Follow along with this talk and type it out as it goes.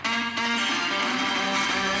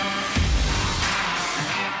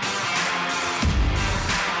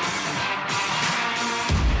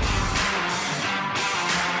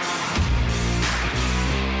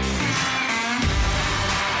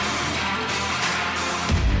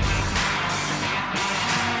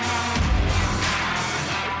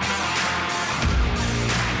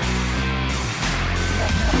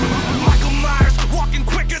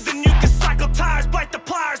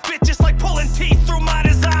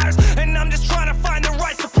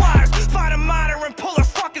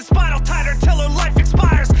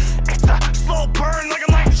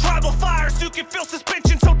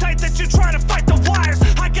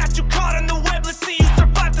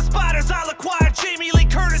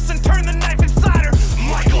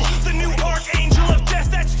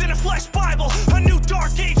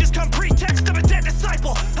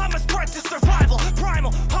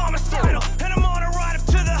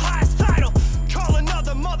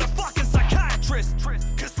motherfucking psychiatrist.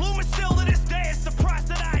 Cause Loomis still to this day is surprised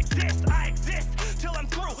that I exist. I exist till I'm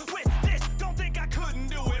through with this. Don't think I couldn't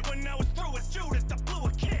do it when I was through with Judas that blew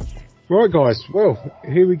a kiss. Right, guys. Well,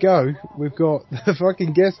 here we go. We've got the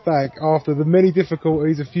fucking guest back after the many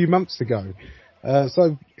difficulties a few months ago.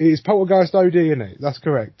 So it's Poltergeist OD, isn't it? That's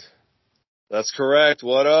correct. That's correct.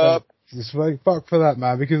 What up? Just fuck for that,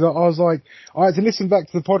 man, because I was like, I had to listen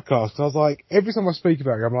back to the podcast. I was like, every time I speak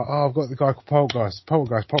about it, I'm like, oh, I've got the guy called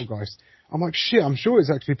Poltergeist. I'm like, shit, I'm sure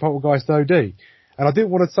it's actually Poltergeist OD. And I didn't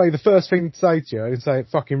want to say the first thing to say to you and say it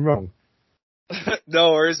fucking wrong.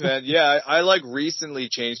 No worries, man. Yeah, I like recently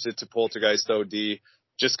changed it to Poltergeist OD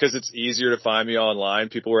just because it's easier to find me online.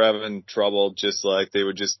 People were having trouble, just like they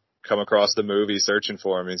would just come across the movie searching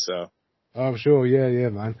for me, so. I'm sure, yeah,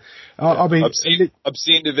 man. I mean,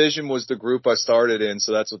 Obscene Division was the group I started in,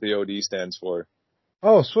 so that's what the OD stands for.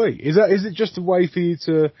 Oh, sweet. Is it just a way for you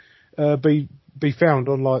to be found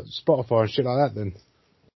on like Spotify and shit like that then?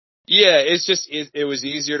 Yeah, it's just it was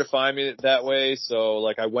easier to find me that way. So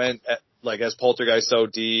like I went as Poltergeist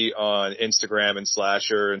OD on Instagram and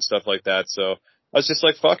Slasher and stuff like that. So I was just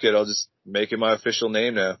like, fuck it, I'll just make it my official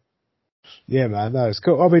name now. Yeah, man, no, it's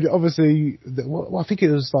cool. I mean, obviously, I think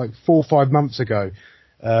it was like 4 or 5 months ago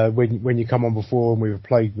when you come on before and we were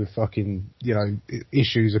plagued with fucking,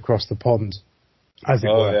 issues across the pond, as it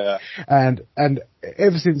were. Yeah. And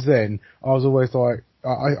ever since then, I was always like,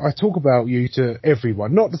 I talk about you to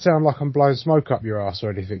everyone, not to sound like I'm blowing smoke up your ass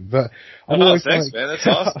or anything, but I'm always thanks, man, that's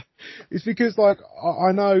awesome. It's because like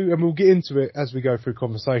I know, and we'll get into it as we go through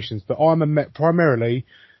conversations, but primarily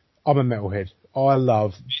I'm a metalhead. I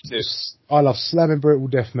love slamming brutal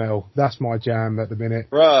death metal. That's my jam at the minute.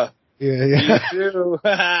 Bruh. Yeah. Me too.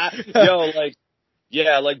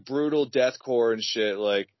 Yo, like brutal deathcore and shit.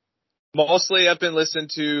 Like, mostly I've been listening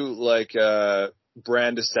to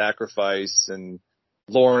Brand of Sacrifice and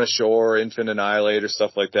Lorna Shore, Infant Annihilator,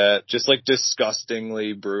 stuff like that. Just like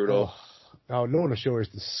disgustingly brutal. Oh, Lorna Shore is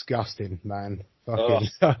disgusting, man. Fucking.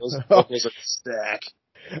 Those vocals are stack.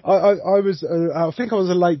 I think I was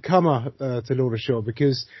a late comer to Lorna Shore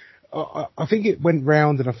because I think it went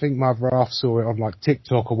round and I think my other half saw it on like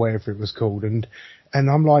TikTok or whatever it was called and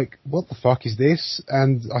I'm like, what the fuck is this?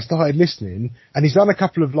 And I started listening and he's done a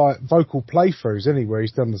couple of like vocal playthroughs anywhere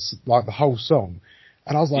he's done this, like the whole song.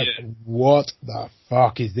 And I was like, what the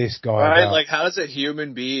fuck is this guy Right, about? like how does a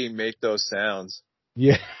human being make those sounds?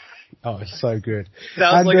 Yeah. Oh, it's so good.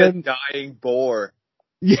 Sounds like a dying boar.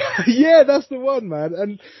 Yeah, that's the one, man.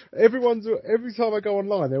 And every time I go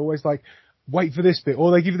online, they're always like, wait for this bit,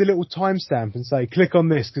 or they give you the little timestamp and say, click on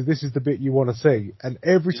this because this is the bit you want to see. And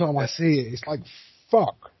every time I see it, it's like,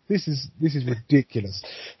 fuck, this is ridiculous.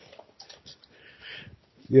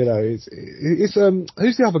 It's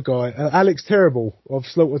who's the other guy? Alex Terrible of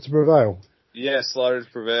Slaughter to Prevail. Yeah, Slaughter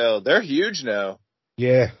to Prevail. They're huge now.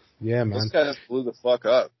 Yeah, man. Those guys blew the fuck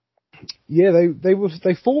up. Yeah,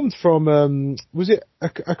 they formed from was it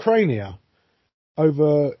Acrania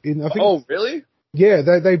over in I think. Oh, really? Yeah,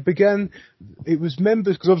 they began. It was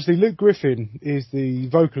members because obviously Luke Griffin is the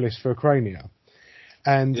vocalist for Acrania,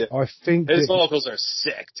 and I think his vocals are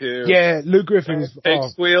sick too. Yeah, Luke Griffin is. Big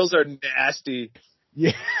squeals are nasty.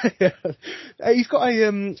 Yeah, he's got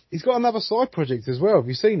another side project as well. Have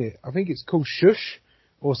you seen it? I think it's called Shush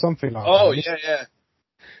or something like that. Oh yeah.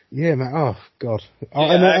 Yeah, man. Oh, God. Yeah,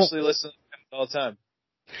 I actually listen to him all the time.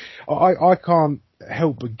 I can't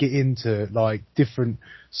help but get into, like, different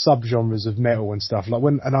subgenres of metal and stuff. Like,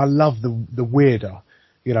 and I love the weirder,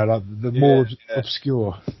 like, the more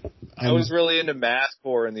obscure. I was really into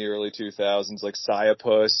mathcore in the early 2000s, like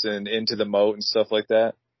Siapus and Into the Moat and stuff like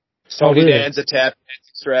that. Tony Danza, Tap Dance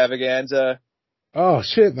Extravaganza. Oh,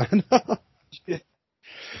 shit, man.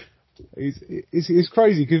 It's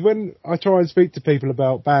crazy because when I try and speak to people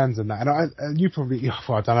about bands and that, and you probably,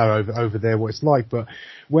 I don't know over there what it's like, but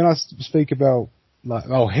when I speak about like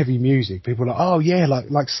heavy music, people are like, oh yeah,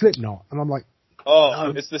 like Slipknot, and I'm like,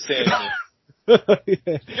 no. It's the same. Yeah.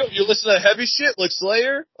 You listen to heavy shit like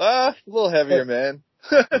Slayer? A little heavier, man.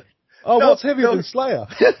 What's heavier than Slayer?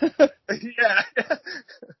 Yeah.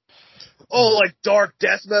 Like dark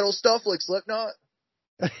death metal stuff like Slipknot.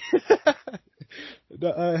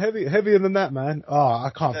 Heavier than that, man. Oh, I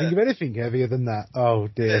can't think of anything heavier than that. Oh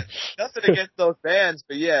dear. Nothing against those bands,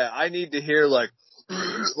 but yeah, I need to hear like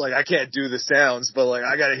I can't do the sounds, but like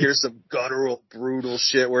I gotta hear some guttural, brutal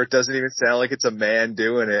shit where it doesn't even sound like it's a man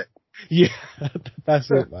doing it. Yeah, that's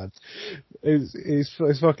it, man.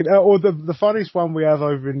 It's fucking. Or the funniest one we have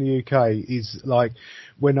over in the UK is like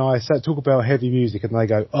when I talk about heavy music and they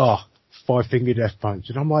go, Five Finger Death Punch,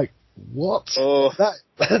 and I'm like, what? Oh, that.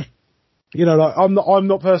 Like I'm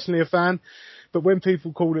not personally a fan, but when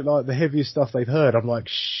people call it like the heaviest stuff they've heard, I'm like,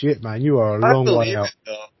 shit, man, you are a I long way believe out. it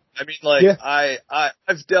though. I mean, like, Yeah.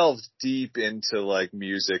 I've delved deep into like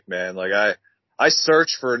music, man. Like I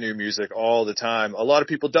search for new music all the time. A lot of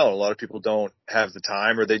people don't. A lot of people don't have the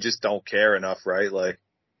time, or they just don't care enough, right? Like,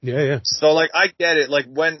 Yeah. so like I get it.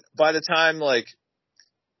 Like by the time like,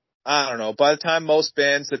 I don't know, by the time most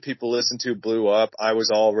bands that people listen to blew up, I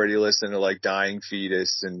was already listening to like Dying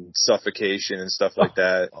Fetus and Suffocation and stuff like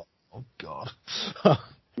that. Oh God.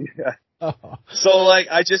 Yeah. So like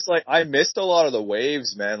I missed a lot of the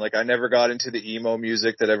waves, man. Like I never got into the emo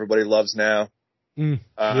music that everybody loves now.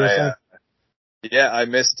 Yeah, I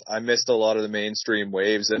missed a lot of the mainstream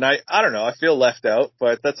waves, and I don't know, I feel left out,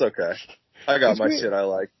 but that's okay. I got my shit I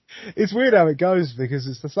like. It's weird how it goes because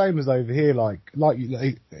it's the same as over here,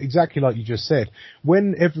 exactly like you just said.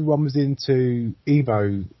 When everyone was into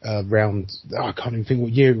emo around, I can't even think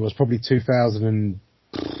what year it was, probably 2000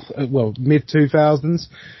 mid 2000s.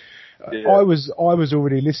 Yeah. I was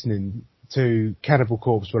already listening to Cannibal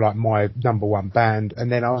Corpse were like my number one band,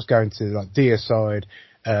 and then I was going to like Deicide,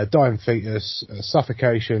 Dying Fetus,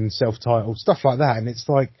 Suffocation, self-titled stuff like that, and it's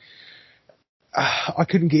like I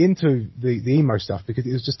couldn't get into the emo stuff because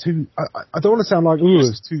it was just too. I don't want to sound like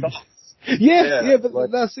it's too. Yeah, but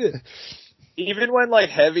like, that's it. Even when like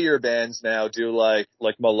heavier bands now do like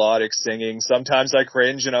melodic singing, sometimes I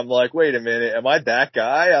cringe and I'm like, wait a minute, am I that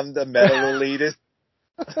guy? I'm the metal elitist.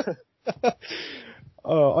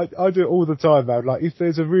 Oh, I do it all the time, man. Like, if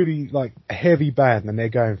there's a really, like, heavy band and they're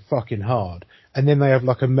going fucking hard, and then they have,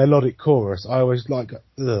 like, a melodic chorus, I always, like,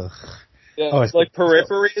 ugh. Yeah, it's like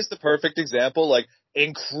Periphery is the perfect example. Like,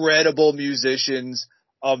 incredible musicians,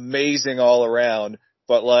 amazing all around,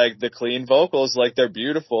 but, like, the clean vocals, like, they're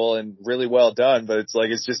beautiful and really well done, but it's like,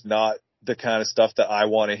 it's just not the kind of stuff that I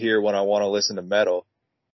want to hear when I want to listen to metal.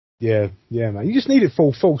 Yeah, man. You just need it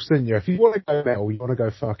full force, don't you? If you want to go metal, you want to go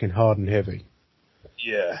fucking hard and heavy.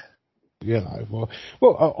 Yeah. You know,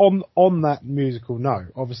 well, on that musical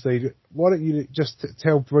note, obviously, why don't you just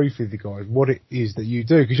tell briefly the guys what it is that you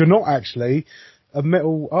do? Because you're not actually a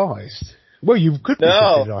metal artist. Well, you could be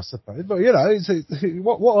considered, I suppose, but you know,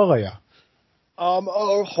 what are you? I'm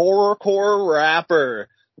a horrorcore rapper,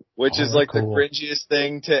 which is like the cringiest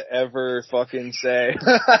thing to ever fucking say.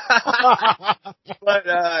 But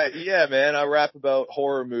yeah, man, I rap about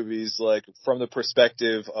horror movies like from the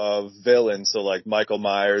perspective of villains. So like Michael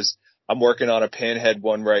Myers. I'm working on a Pinhead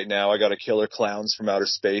one right now. I got a Killer Clowns from Outer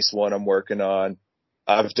Space one I'm working on.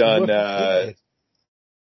 I've done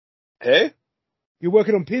Hey? You're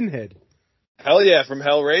working on Pinhead? Hell yeah, from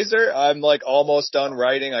Hellraiser. I'm like almost done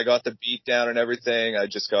writing. I got the beat down and everything. I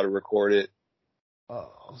just got to record it.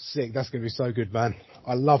 Oh, sick. That's going to be so good, man.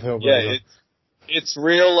 I love Hellraiser. Yeah, it's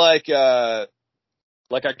real like I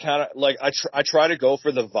kind of, like, I try to go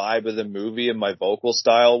for the vibe of the movie and my vocal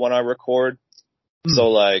style when I record. So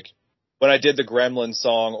like, when I did the Gremlin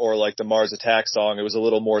song or like the Mars Attack song, it was a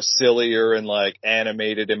little more sillier and like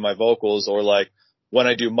animated in my vocals, or like when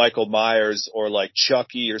I do Michael Myers or like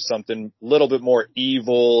Chucky or something a little bit more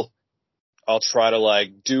evil, I'll try to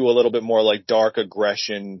like do a little bit more like dark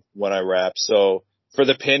aggression when I rap. So for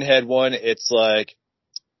the Pinhead one, it's like,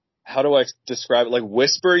 how do I describe it? Like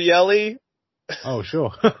whisper yelly? Oh,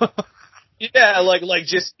 sure. Yeah, like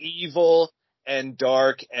just evil and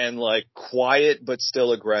dark and like quiet but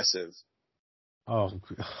still aggressive. Oh,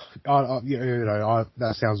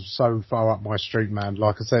 that sounds so far up my street, man.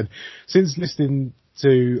 Like I said, since listening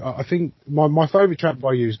to, I think my favourite track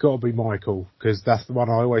by you has got to be Michael, because that's the one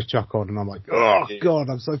I always chuck on, and I'm like, oh God,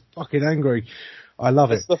 I'm so fucking angry. I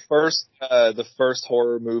love it. It's the first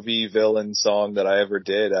horror movie villain song that I ever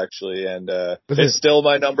did, actually, and it's still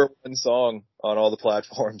my number one song on all the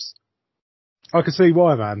platforms. I can see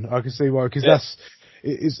why, man. I can see why, because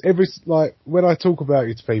it's every, like, when I talk about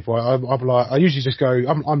it to people, I'm like, I usually just go,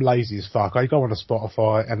 I'm lazy as fuck. I go on to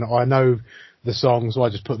Spotify and I know the song, so I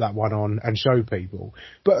just put that one on and show people.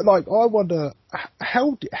 But like, I wonder,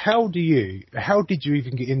 how did you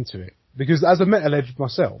even get into it? Because as a metalhead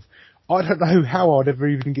myself, I don't know how I'd ever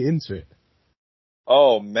even get into it.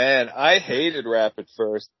 Oh man, I hated rap at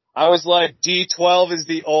first. I was like, D12 is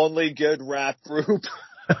the only good rap group.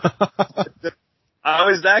 I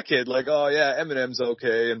was that kid, like, oh yeah, Eminem's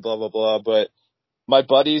okay and blah, blah, blah. But my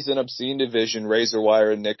buddies in Obscene Division,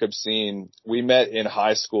 Razorwire and Nick Obscene, we met in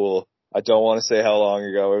high school. I don't want to say how long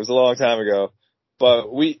ago. It was a long time ago. But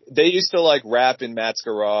they used to like rap in Matt's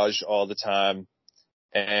garage all the time.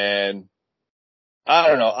 And I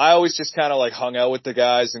don't know. I always just kind of like hung out with the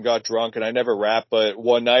guys and got drunk, and I never rapped. But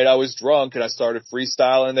one night I was drunk and I started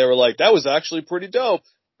freestyling, and they were like, that was actually pretty dope.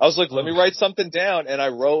 I was like, let me write something down. And I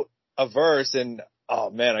wrote a verse, and oh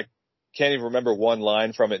man, can't even remember one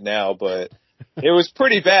line from it now, but it was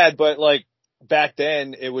pretty bad. But like back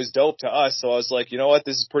then, it was dope to us. So I was like, you know what,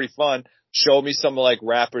 this is pretty fun. Show me some like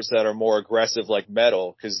rappers that are more aggressive, like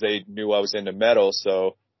metal, because they knew I was into metal.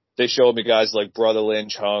 So they showed me guys like Brother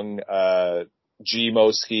Lynch, Hung, G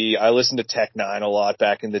Moski. I listened to Tech Nine a lot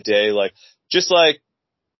back in the day, like just like,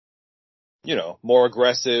 you know, more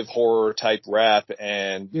aggressive horror type rap.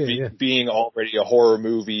 And being already a horror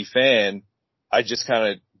movie fan, I just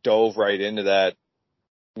kind of dove right into that.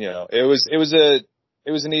 You know, it was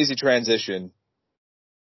an easy transition.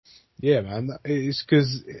 Yeah, man. It's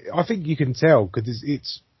because I think you can tell because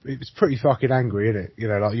it's pretty fucking angry, isn't it? You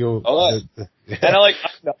know, like you're. And I'm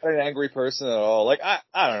not an angry person at all. Like I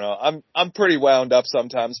don't know. I'm pretty wound up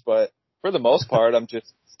sometimes, but for the most part, I'm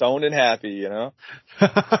just stoned and happy. You know.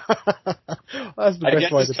 That's the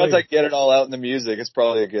best way to be. Because I get it all out in the music, it's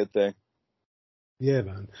probably a good thing. Yeah,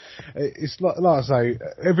 man. It's like I say,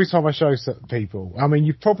 every time I show people, I mean,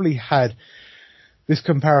 you've probably had this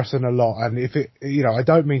comparison a lot, and if it, you know, I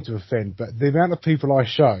don't mean to offend, but the amount of people I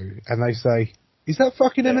show and they say, "Is that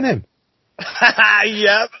fucking Eminem?"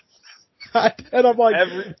 Yep. And I'm like,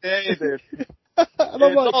 every day, dude. And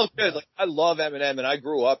it's all good. Like I love Eminem, and I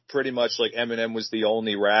grew up pretty much like Eminem was the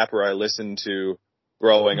only rapper I listened to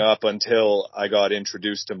growing up until I got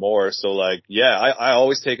introduced to more. So like, yeah, I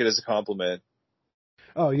always take it as a compliment.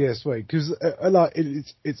 Oh yeah, sweet. Because like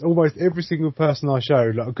it's almost every single person I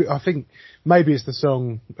show. Like I think maybe it's the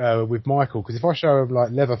song with Michael. Because if I show him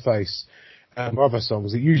like Leatherface or other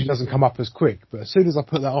songs, it usually doesn't come up as quick. But as soon as I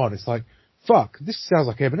put that on, it's like, fuck, this sounds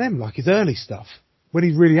like Eminem, like his early stuff when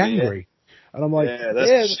he's really angry. And I'm like, that's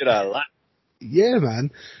the shit I like. Yeah,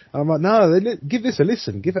 man. And I'm like, no, give this a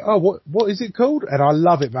listen. Give it. Oh, what is it called? And I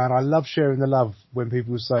love it, man. I love sharing the love when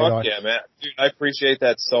people say like, yeah, man. Dude, I appreciate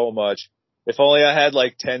that so much. If only I had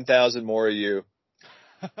like 10,000 more of you.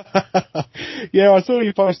 Yeah, I saw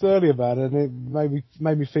you post earlier, man, and it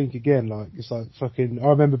made me think again. Like it's like fucking. I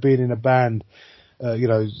remember being in a band, you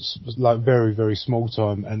know, like very very small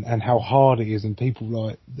time, and how hard it is, and people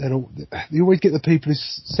like they always get the people who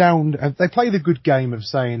sound. They play the good game of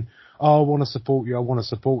saying, "Oh, I want to support you. I want to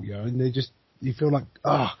support you," and they just. You feel like,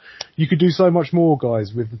 you could do so much more,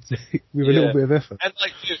 guys, with a little bit of effort. And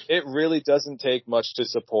like, dude, it really doesn't take much to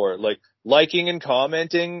support. Like, liking and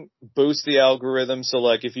commenting boosts the algorithm. So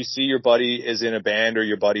like, if you see your buddy is in a band or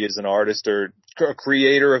your buddy is an artist or a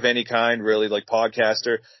creator of any kind, really like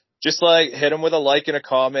podcaster, just like hit them with a like and a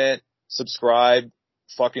comment, subscribe,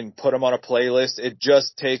 fucking put them on a playlist. It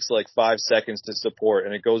just takes like 5 seconds to support,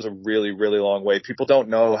 and it goes a really, really long way. People don't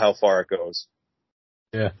know how far it goes.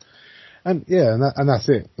 Yeah. And yeah, and that's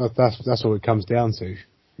it. That's all it comes down to,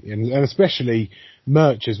 and especially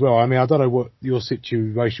merch as well. I mean, I don't know what your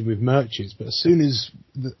situation with merch is, but as soon as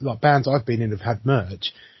like bands I've been in have had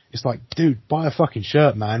merch, it's like, dude, buy a fucking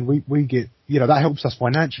shirt, man. We get, you know, that helps us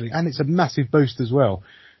financially, and it's a massive boost as well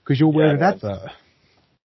because you're wearing an advert.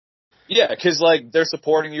 Yeah, because like they're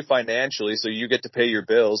supporting you financially, so you get to pay your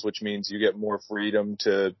bills, which means you get more freedom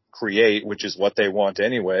to create, which is what they want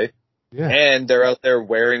anyway. Yeah. And they're out there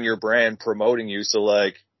wearing your brand, promoting you. So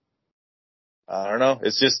like, I don't know.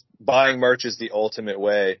 It's just buying merch is the ultimate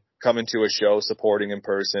way. Coming to a show, supporting in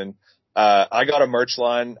person. I got a merch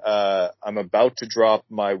line. I'm about to drop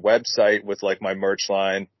my website with like my merch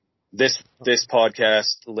line. This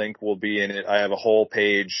podcast link will be in it. I have a whole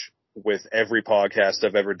page with every podcast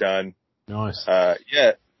I've ever done. Nice.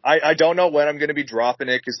 Yeah. I don't know when I'm going to be dropping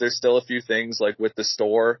it because there's still a few things like with the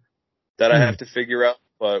store that I have to figure out.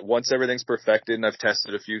 But once everything's perfected and I've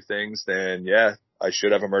tested a few things, then yeah, I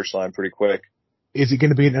should have a merch line pretty quick. Is it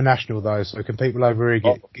going to be international though? So can people over here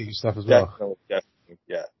get your stuff as well? Definitely,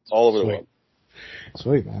 yeah. All over the world.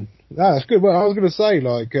 Sweet, man. That's good. Well, I was going to say,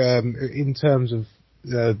 like, in terms of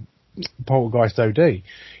Poltergeist OD,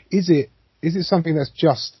 is it something that's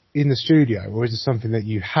just in the studio, or is it something that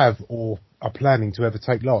you have or are planning to ever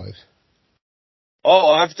take live?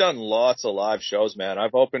 Oh, I've done lots of live shows, man.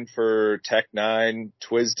 I've opened for Tech Nine,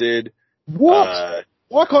 Twisted. What?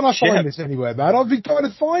 Why can't I find this anywhere, man? I've been trying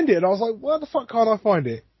to find it, and I was like, where the fuck can't I find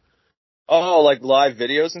it? Oh, like live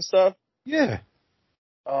videos and stuff? Yeah.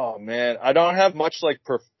 Oh, man. I don't have much, like,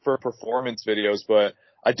 for performance videos, but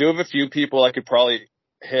I do have a few people I could probably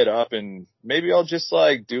hit up, and maybe I'll just,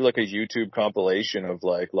 like, do, like, a YouTube compilation of,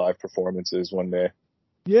 like, live performances one day.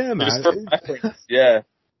 Yeah, man. Yeah.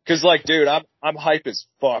 Cause like, dude, I'm hype as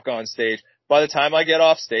fuck on stage. By the time I get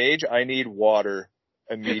off stage, I need water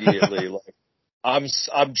immediately. Like, I'm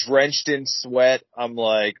drenched in sweat. I'm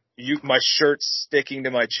like, my shirt's sticking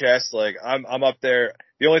to my chest. Like, I'm up there.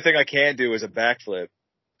 The only thing I can do is a backflip.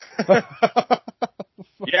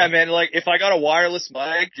 Yeah, man, like, if I got a wireless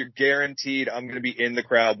mic, you're guaranteed I'm gonna be in the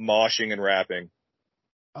crowd moshing and rapping.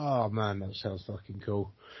 Oh man, that sounds fucking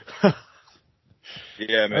cool.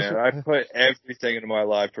 Yeah, man, I put everything into my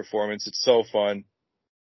live performance. It's so fun.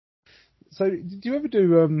 So, did you ever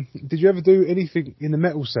do anything in the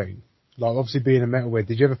metal scene? Like, obviously being a metalhead,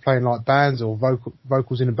 did you ever play in like bands or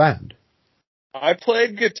vocals in a band? I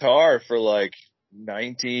played guitar for like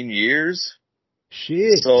 19 years.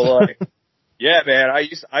 Shit. So like, yeah, man,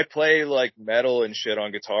 I play like metal and shit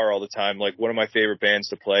on guitar all the time. Like, one of my favorite bands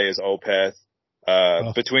to play is Opeth.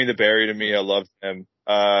 Between the Buried and Me, I love them.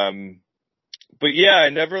 But yeah, I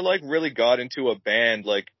never like really got into a band.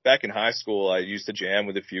 Like, back in high school, I used to jam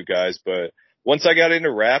with a few guys, but once I got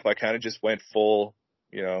into rap, I kind of just went full,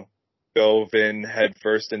 dove in head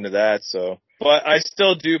first into that. So, but I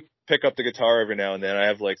still do pick up the guitar every now and then. I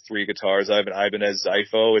have like 3 guitars. I have an Ibanez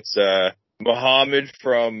Zypho. It's Muhammad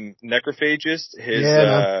from Necrophagist,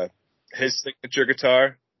 his signature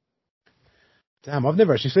guitar. Damn, I've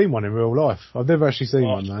never actually seen one in real life. I've never actually seen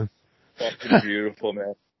one, man. Fucking beautiful,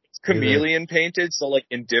 man. It's chameleon painted, so like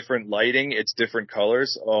in different lighting, it's different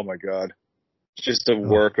colors. Oh my god, it's just a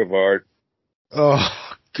work of art. Oh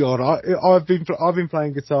god, I've been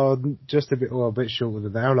playing guitar just a bit shorter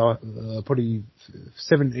than now, like probably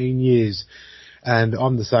 17 years. And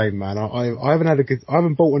I'm the same, man. I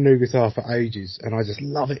haven't bought a new guitar for ages, and I just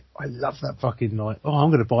love it. I love that fucking like, I'm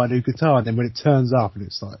going to buy a new guitar, and then when it turns up, and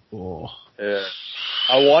it's like, oh. Yeah.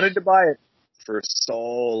 I wanted to buy it for so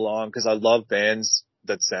long because I love bands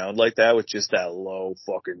that sound like that with just that low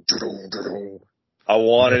fucking. I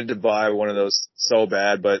wanted to buy one of those so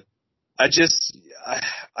bad, but I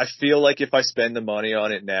feel like if I spend the money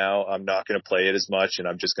on it now, I'm not going to play it as much, and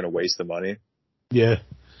I'm just going to waste the money. Yeah.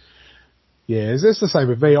 Yeah, it's the same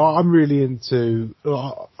with me. I'm really into.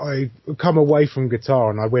 I come away from guitar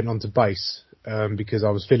and I went on to bass because I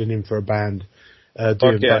was filling in for a band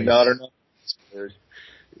doing bass. Not enough.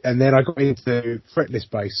 And then I got into fretless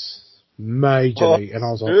bass majorly, and I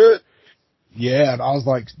was like, yeah, and I was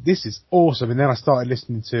like, this is awesome. And then I started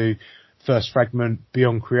listening to First Fragment,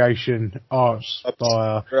 Beyond Creation, Arch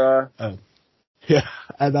Spire, yeah,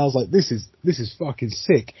 and I was like, this is fucking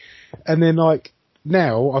sick. And then like.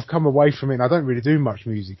 Now I've come away from it and I don't really do much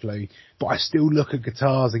musically, but I still look at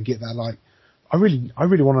guitars and get that like, I really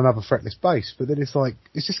want another fretless bass, but then it's like,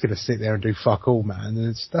 it's just going to sit there and do fuck all, man.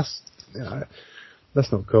 And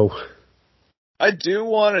that's not cool. I do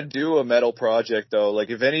want to do a metal project though.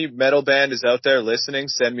 Like, if any metal band is out there listening,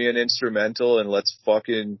 send me an instrumental and let's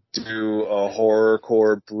fucking do a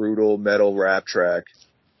horrorcore brutal metal rap track.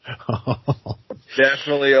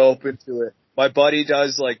 Definitely open to it. My buddy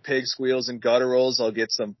does like pig squeals and gutturals. I'll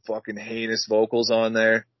get some fucking heinous vocals on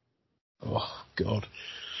there. Oh God.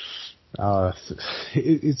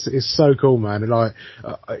 It's so cool, man. And like,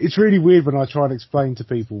 it's really weird when I try and explain to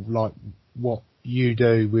people like what you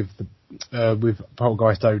do with with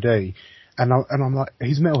Poltergeist OD, and I'm like,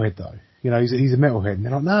 he's a metalhead though. He's a metalhead. And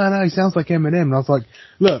they're like, no, he sounds like Eminem. And I was like,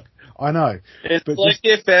 look, I know. It's but like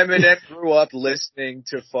if Eminem grew up listening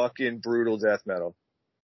to fucking brutal death metal.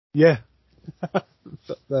 Yeah.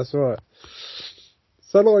 That's right.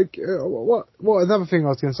 So, like, what another thing I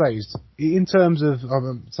was going to say is, in terms of,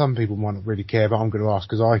 some people might not really care, but I'm going to ask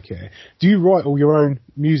because I care. Do you write all your own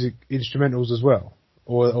music instrumentals as well?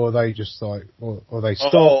 Or are they just like, or they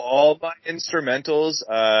stop? Oh, all my instrumentals,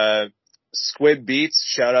 Squib Beats,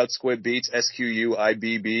 shout out Squib Beats,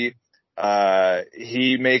 SQUIBB.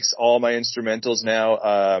 He makes all my instrumentals now.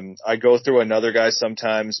 I go through another guy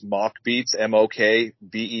sometimes, Mock Beats, MOKBEATZ.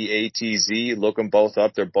 Look them both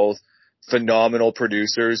up. They're both phenomenal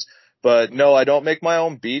producers. But no, I don't make my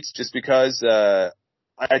own beats just because,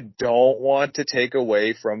 I don't want to take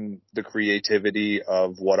away from the creativity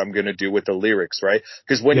of what I'm going to do with the lyrics, right?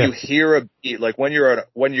 Because when you hear a beat, like when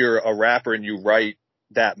you're a rapper and you write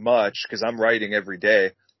that much, because I'm writing every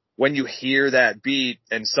day, when you hear that beat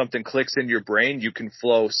and something clicks in your brain, you can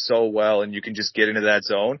flow so well and you can just get into that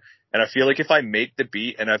zone. And I feel like if I make the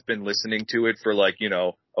beat and I've been listening to it for like,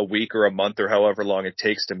 a week or a month or however long it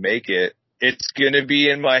takes to make it, it's going to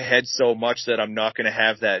be in my head so much that I'm not going to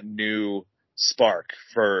have that new spark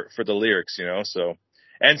for the lyrics, so.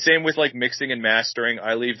 And same with like mixing and mastering.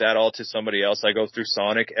 I leave that all to somebody else. I go through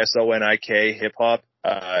Sonic, SONIK Hip Hop,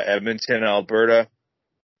 Edmonton, Alberta.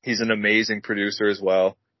 He's an amazing producer as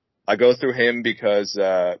well. I go through him because,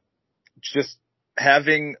 just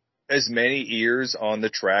having as many ears on the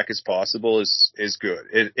track as possible is good.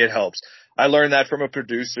 It helps. I learned that from a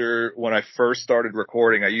producer when I first started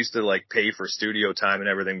recording. I used to like pay for studio time and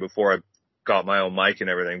everything before I got my own mic and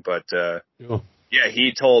everything. But, yeah,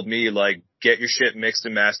 he told me like, get your shit mixed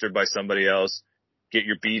and mastered by somebody else. get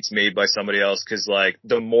your beats made by somebody else, because like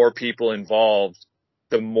the more people involved,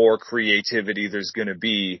 the more creativity there's going to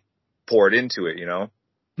be poured into it, you know?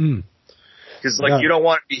 Because like you don't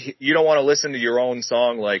want to listen to your own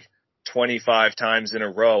song like 25 times in a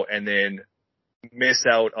row and then miss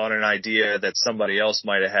out on an idea that somebody else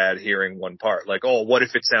might have had hearing one part. Like, oh, what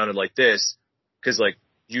if it sounded like this? Because like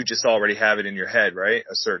you just already have it in your head, right?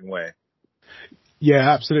 A certain way.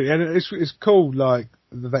 Yeah, absolutely. And it's cool, like,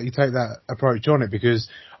 that you take that approach on it, because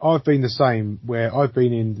I've been the same, where I've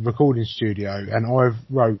been in the recording studio and I've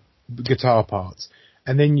wrote guitar parts,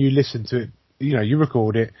 and then you listen to it, you know, you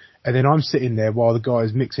record it, and then I'm sitting there while the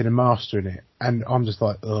guy's mixing and mastering it, and I'm just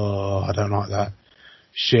like, oh, I don't like that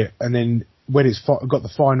shit. And then when it's got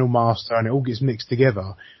the final master and it all gets mixed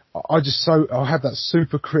together, I have that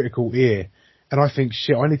super critical ear, and I think,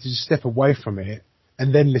 shit, I need to just step away from it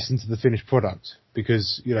and then listen to the finished product,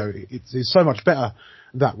 because, you know, it's so much better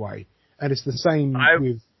that way. And it's the same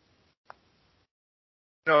with...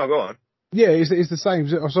 No, go on. Yeah, it's the same.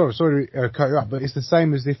 I'm sorry to cut you up, but it's the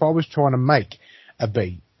same as if I was trying to make a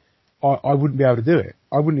beat. I wouldn't be able to do it.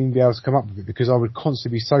 I wouldn't even be able to come up with it, because I would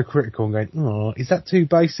constantly be so critical and going, oh, is that too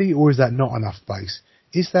bassy, or is that not enough bass?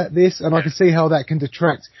 Is that this? And I can see how that can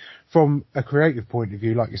detract from a creative point of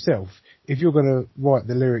view like yourself. If you're going to write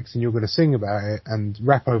the lyrics and you're going to sing about it and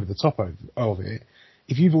rap over the top of it,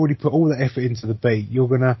 if you've already put all the effort into the beat, you're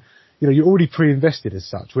going to, you know, you're already pre-invested as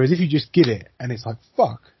such. Whereas if you just get it and it's like,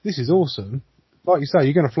 fuck, this is awesome, like you say,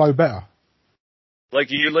 you're going to flow better. Like,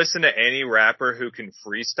 you listen to any rapper who can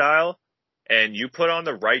freestyle and you put on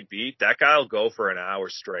the right beat, that guy'll go for an hour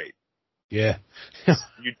straight. Yeah.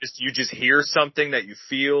 you just hear something that you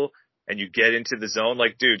feel and you get into the zone.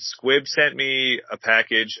 Like, dude, Squib sent me a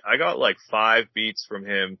package. I got like 5 beats from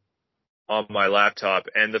him on my laptop,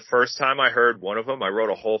 and the first time I heard one of them, I wrote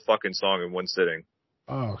a whole fucking song in one sitting.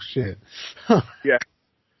 Oh shit. Yeah.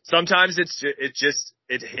 Sometimes it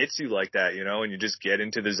hits you like that, you know, and you just get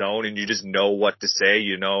into the zone and you just know what to say,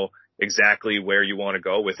 you know exactly where you want to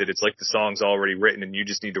go with it. It's like the song's already written and you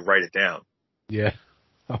just need to write it down. Yeah.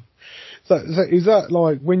 So is that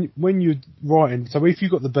like when you're writing, so if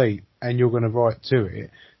you've got the beat and you're going to write to it,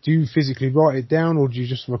 do you physically write it down, or do you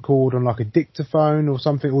just record on like a dictaphone or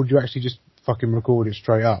something, or do you actually just fucking record it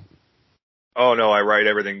straight up? Oh no, I write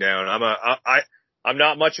everything down. I'm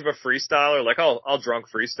not much of a freestyler. Like I'll drunk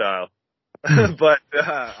freestyle, but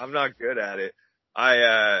I'm not good at it.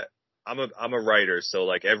 I'm a writer, so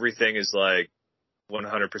like everything is like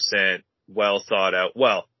 100% well thought out.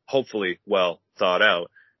 Well, hopefully well thought out.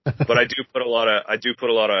 But I do put a lot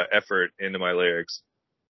of effort into my lyrics.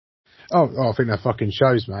 Oh, I think that fucking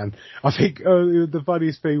shows, man. I think the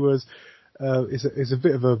funniest thing was it's a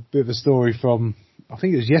bit of a story from, I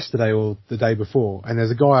think it was yesterday or the day before, and there's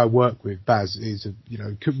a guy I work with, Baz. He's a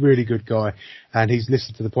really good guy, and he's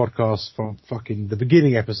listened to the podcast from fucking the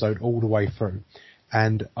beginning episode all the way through.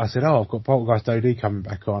 And I said, oh, I've got Poltergeist OD coming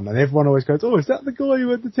back on, and everyone always goes, oh, is that the guy who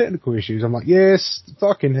had the technical issues? I'm like, yes,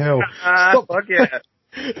 fucking hell. Stop. Fuck yeah.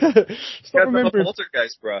 Stop remembering.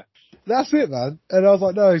 Poltergeist, bro. That's it, man. And I was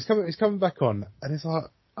like, no, he's coming back on. And it's like,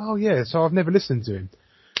 oh yeah, so I've never listened to him.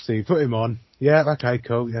 So you put him on. Yeah, okay,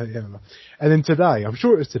 cool. Yeah. And then today, I'm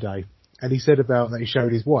sure it was today, and he said about that he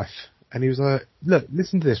showed his wife. And he was like, look,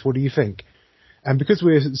 listen to this, what do you think? And because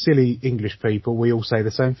we're silly English people, we all say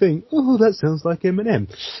the same thing. Oh, that sounds like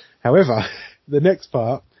Eminem. However, the next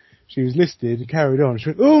part, she was listening, carried on. She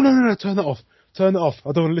went, oh, no, turn that off. Turn that off.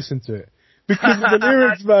 I don't want to listen to it. Because of the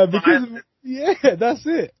lyrics, man. Yeah, that's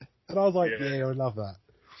it. And I was like, yeah, I love that.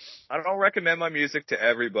 I don't recommend my music to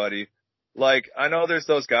everybody. Like, I know there's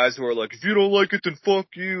those guys who are like, if you don't like it, then fuck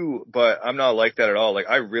you. But I'm not like that at all. Like,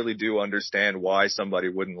 I really do understand why somebody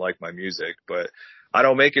wouldn't like my music, but I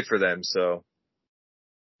don't make it for them, so.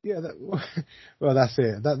 Yeah, well, that's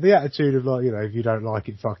it. The attitude of like, you know, if you don't like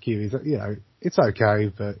it, fuck you. Is, you know, it's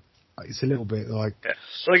okay, but it's a little bit like. Yeah.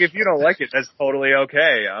 Like, if you don't like it, that's totally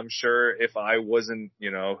okay. I'm sure if I wasn't, you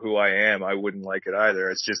know, who I am, I wouldn't like it either.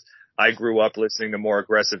 It's just, I grew up listening to more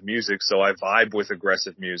aggressive music, so I vibe with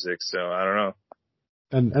aggressive music. So I don't know.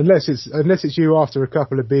 And unless it's you after a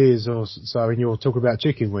couple of beers or so, and you're talking about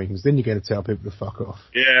chicken wings, then you're going to tell people to fuck off.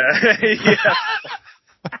 Yeah, yeah.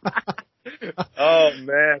 Oh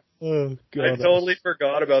man, oh god, I totally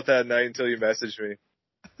forgot about that night until you messaged me.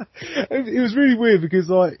 It was really weird because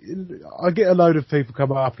like I get a load of people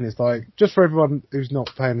come up and it's like, just for everyone who's not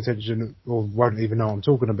paying attention or won't even know what I'm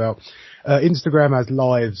talking about, Instagram has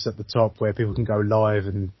lives at the top where people can go live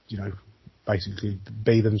and, you know, basically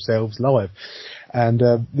be themselves live. And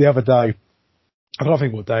the other day, I don't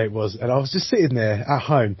think what day it was, and I was just sitting there at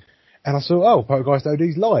home And I saw, oh, Poltergeist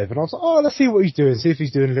OD's live. And I was like, oh, let's see what he's doing, see if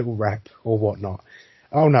he's doing a little rap or whatnot.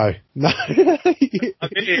 Oh, no. No.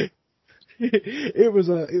 It was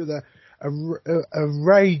a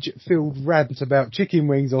rage-filled rant about chicken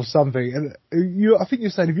wings or something. And I think you're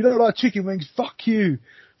saying, if you don't like chicken wings, fuck you.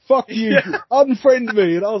 Fuck you. Yeah. Unfriend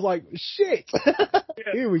me. And I was like, shit. Yeah,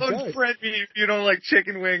 here we go. Unfriend me if you don't like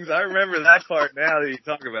chicken wings. I remember that part now that you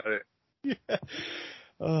talk about it. Yeah.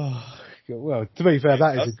 Oh, well, to be fair,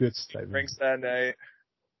 that is a good statement. Drinks that night.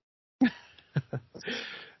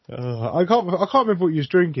 I can't remember what you was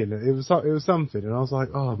drinking. It was something, and I was like,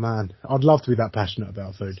 oh man, I'd love to be that passionate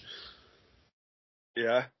about food.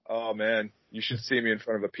 Yeah. Oh man, you should see me in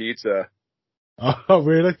front of a pizza. Oh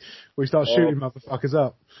really? We start shooting motherfuckers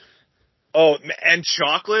up. Oh, and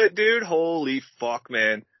chocolate, dude. Holy fuck,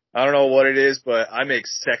 man. I don't know what it is, but I make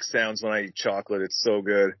sex sounds when I eat chocolate. It's so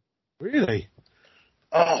good. Really?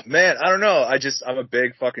 Oh man, I don't know. I'm a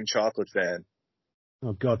big fucking chocolate fan.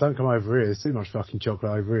 Oh god, don't come over here. There's too much fucking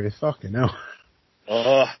chocolate over here. Fucking hell.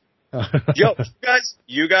 Yo,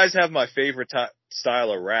 you guys have my favorite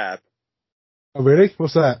style of rap. Oh really?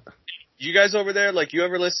 What's that? You guys over there, like, you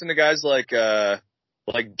ever listen to guys like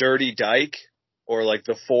Dirty Dyke or like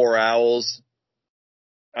the Four Owls?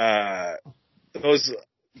 Those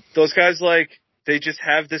guys, like, they just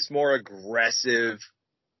have this more aggressive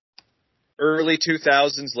early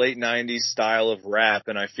 2000s, late 90s style of rap,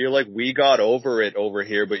 and I feel like we got over it over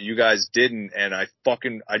here, but you guys didn't, and I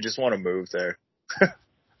just want to move there.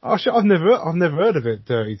 Oh shit, I've never heard of it,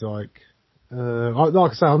 Dirty Dyke.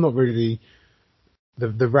 Like I say, I'm not really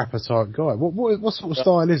the rapper type guy. What sort of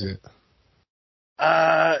style is it?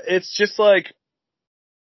 It's just like,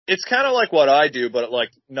 it's kind of like what I do, but like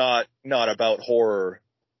not about horror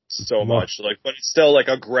so much, like, but it's still like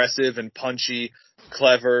aggressive and punchy,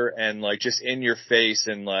 clever, and like just in your face,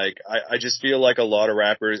 and like I just feel like a lot of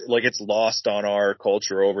rappers, like, it's lost on our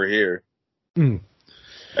culture over here.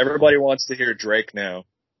 Everybody wants to hear Drake now.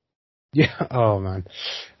 Yeah, oh man.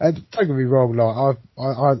 Don't get me wrong, like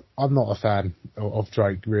I'm not a fan of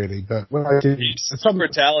Drake really, but when I do, he's a super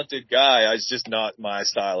talented guy. It's just not my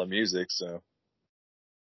style of music, so.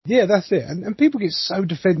 Yeah, that's it. And people get so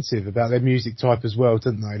defensive about their music type as well,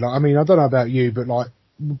 don't they? Like, I mean, I don't know about you, but like,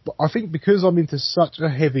 I think because I'm into such a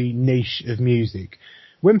heavy niche of music,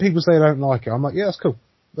 when people say they don't like it, I'm like, yeah, that's cool.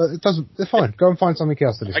 They're fine. Go and find something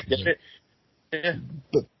else to listen to. I get it. Yeah.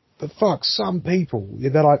 But fuck, some people,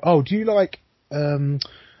 they're like, oh, do you like,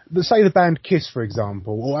 say the band Kiss, for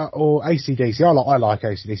example, or AC/DC. I like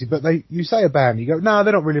AC/DC, but you say a band, you go, no,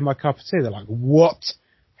 they're not really my cup of tea. They're like, what?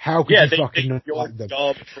 How could you fucking not like them?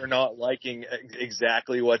 Dumb for not liking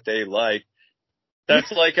exactly what they like.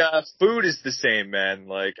 That's like, food is the same, man.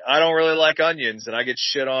 Like, I don't really like onions, and I get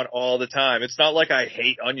shit on all the time. It's not like I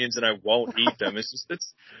hate onions and I won't eat them. It's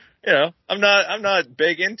you know, I'm not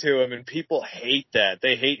big into them, and people hate that.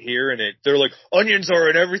 They hate hearing it. They're like, onions are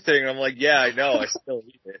in everything. And I'm like, yeah, I know. I still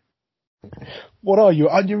eat it. What are you,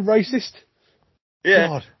 onion racist? Yeah.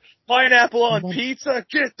 God. Pineapple on pizza?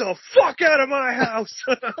 Get the fuck out of my house!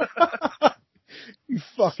 You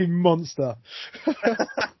fucking monster.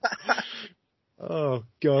 Oh,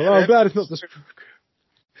 God. Well, I'm glad it's not this.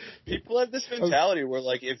 People have this mentality where,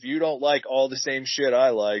 like, if you don't like all the same shit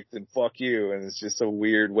I like, then fuck you. And it's just a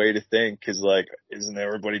weird way to think, because, like, isn't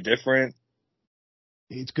everybody different?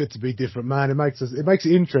 It's good to be different, man. It makes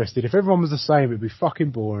it interesting. If everyone was the same, it'd be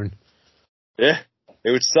fucking boring. Yeah,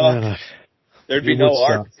 it would suck. There'd be no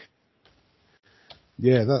art.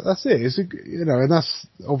 Yeah, that's it. It's and that's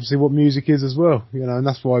obviously what music is as well. And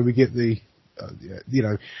that's why we get the,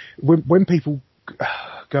 when people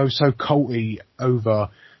go so culty over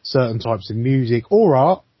certain types of music or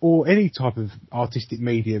art or any type of artistic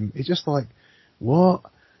medium, it's just like, what?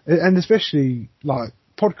 And especially like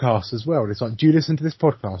podcasts as well. It's like, do you listen to this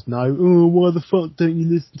podcast? No. Oh, why the fuck don't you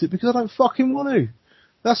listen to it? Because I don't fucking want to.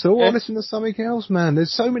 That's all. Yeah. I listen to something else, man.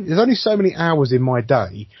 There's only so many hours in my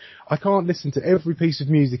day. I can't listen to every piece of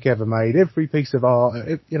music ever made, every piece of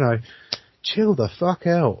art. Chill the fuck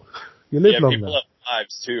out. You live longer. People have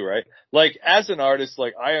lives too, right? Like, as an artist,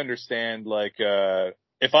 like, I understand, like,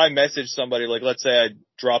 if I message somebody, like, let's say I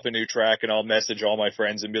drop a new track and I'll message all my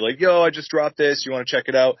friends and be like, yo, I just dropped this. You want to check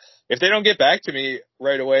it out? If they don't get back to me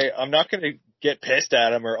right away, I'm not going to get pissed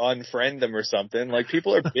at them or unfriend them or something. Like,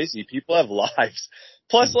 people are busy. People have lives.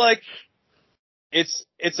 Plus, like, it's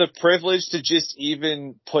a privilege to just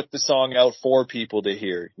even put the song out for people to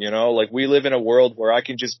hear, Like, we live in a world where I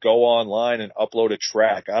can just go online and upload a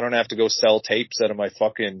track. I don't have to go sell tapes out of my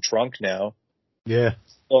fucking trunk now. Yeah.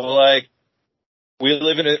 So, like, we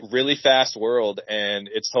live in a really fast world, and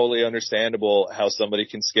it's totally understandable how somebody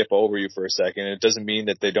can skip over you for a second. It doesn't mean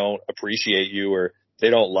that they don't appreciate you or they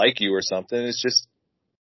don't like you or something. It's just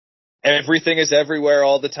everything is everywhere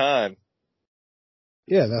all the time.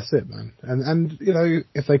 Yeah, that's it, man. And you know,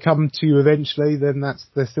 if they come to you eventually, then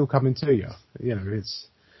they're still coming to you. You know,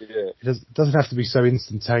 it doesn't have to be so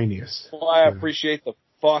instantaneous. Well, I appreciate the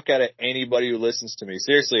fuck out of anybody who listens to me.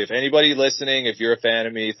 Seriously, if anybody listening, if you're a fan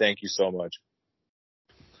of me, thank you so much.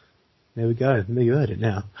 There we go. You heard it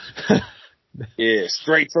now. Yeah,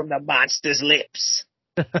 straight from the monster's lips.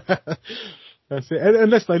 That's it.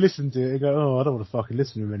 Unless they listen to it and go, oh, I don't want to fucking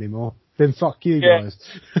listen to him anymore. Then fuck you guys.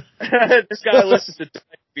 This guy listens to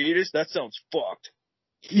Fetus? That sounds fucked.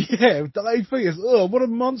 Yeah, Dave Fetus. Oh, what a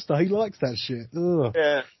monster. He likes that shit. Ugh.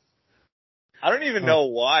 Yeah. I don't even know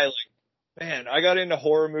why. Like, man, I got into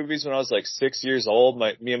horror movies when I was like 6 years old.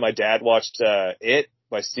 Me and my dad watched It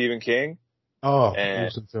by Stephen King. Oh,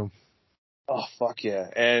 awesome film. Oh, fuck yeah.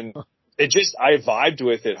 And I vibed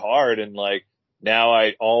with it hard, and like, now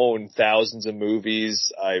I own thousands of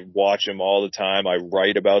movies. I watch them all the time. I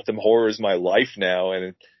write about them. Horror is my life now,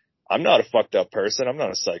 and I'm not a fucked up person. I'm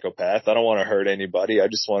not a psychopath. I don't want to hurt anybody. I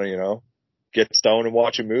just want to, you know, get stoned and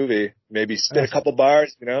watch a movie. Maybe spit a couple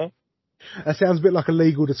bars, you know? That sounds a bit like a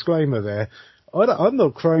legal disclaimer there. I'm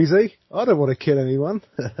not crazy. I don't want to kill anyone.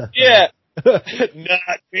 Yeah.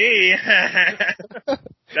 Not me.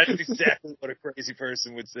 That's exactly what a crazy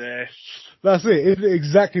person would say. That's it. Isn't it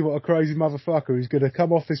exactly what a crazy motherfucker who's going to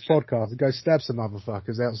come off this podcast and go stab some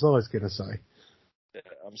motherfuckers outside is going to say?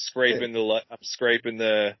 I'm scraping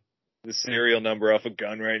the serial number off a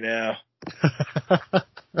gun right now.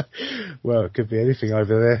 Well, it could be anything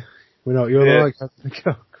over there. We know what you're like.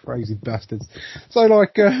 Crazy bastards. So,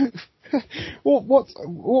 like,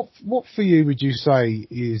 what for you would you say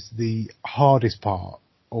is the hardest part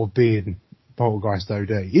of being Poltergeist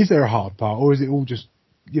OD? Is there a hard part, or is it all just,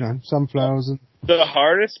 you know, sunflowers? And the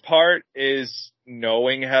hardest part is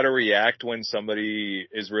knowing how to react when somebody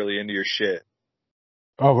is really into your shit.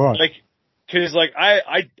 Oh, right. Like, cause like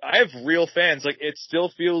I have real fans. Like, it still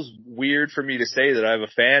feels weird for me to say that I have a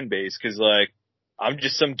fan base, cause like, I'm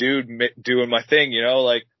just some dude doing my thing, you know,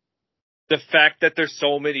 like, the fact that there's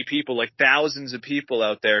so many people, like thousands of people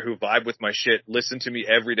out there who vibe with my shit, listen to me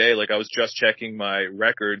every day. Like, I was just checking my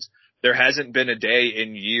records. There hasn't been a day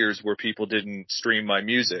in years where people didn't stream my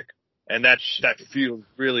music. And that feels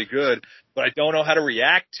really good, but I don't know how to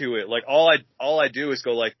react to it. Like, all I do is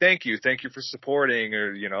go like, thank you for supporting,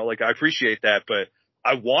 or, you know, like, I appreciate that, but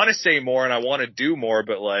I want to say more and I want to do more,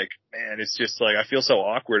 but like, man, it's just like, I feel so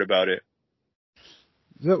awkward about it.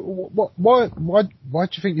 Why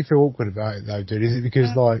do you think you feel awkward about it though, dude? Is it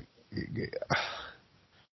because like,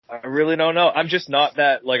 I really don't know. I'm just not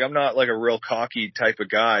that, like, I'm not like a real cocky type of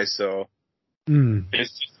guy, so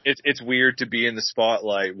it's weird to be in the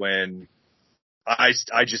spotlight when I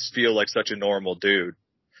just feel like such a normal dude.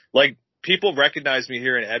 Like, people recognize me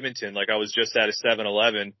here in Edmonton. Like, I was just at a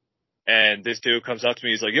 7-Eleven and this dude comes up to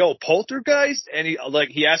me. He's like, yo, Poltergeist? And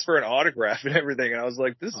he asked for an autograph and everything. And I was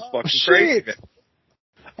like, this is fucking crazy, man.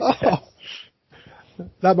 Oh,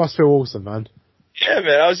 that must feel awesome, man. Yeah,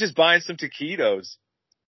 man. I was just buying some taquitos.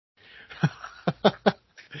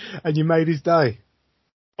 And you made his day.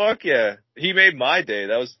 Fuck yeah. He made my day.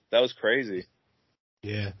 That was crazy.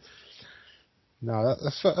 Yeah. No,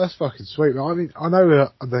 that's fucking sweet. I mean, I know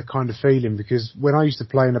the kind of feeling, because when I used to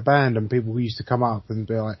play in a band and people used to come up and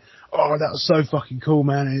be like, oh, that was so fucking cool,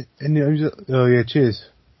 man. And you know, oh yeah, cheers.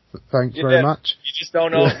 Thanks very much. You just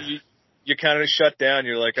don't know. You kind of shut down.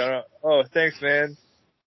 You're like, oh, thanks, man.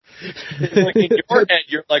 Like, in your head,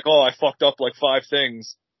 you're like, oh, I fucked up like 5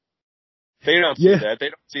 things. They don't see that. They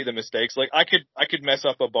don't see the mistakes. Like, I could mess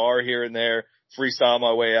up a bar here and there, freestyle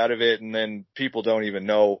my way out of it, and then people don't even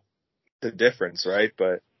know the difference, right?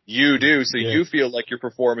 But you do, so you feel like your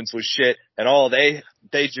performance was shit, and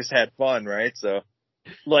they just had fun, right? So,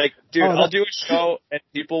 like, dude, I'll do a show, and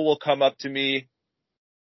people will come up to me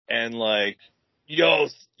and like, yo,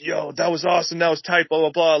 that was awesome, that was tight, blah,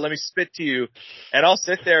 blah, blah, let me spit to you. And I'll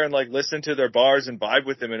sit there and like listen to their bars and vibe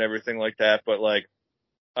with them and everything like that, but like,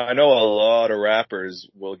 I know a lot of rappers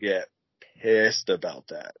will get pissed about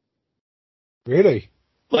that. Really?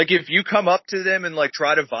 Like, if you come up to them and like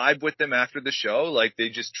try to vibe with them after the show, like they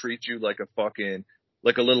just treat you like a fucking,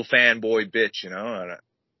 like a little fanboy bitch, you know? And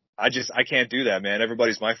I can't do that, man.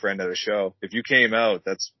 Everybody's my friend at a show. If you came out,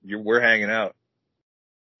 we're hanging out.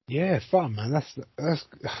 Yeah, fun, man. That's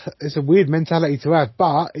it's a weird mentality to have,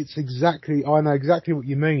 but I know exactly what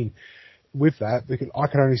you mean with that, because I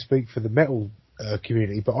can only speak for the metal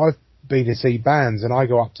community, but I've been to see bands, and I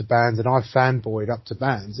go up to bands, and I've fanboyed up to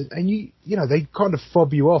bands, and you know, they kind of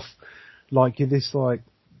fob you off like you're this, like,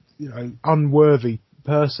 you know, unworthy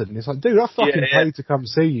person. It's like, dude, I fucking paid to come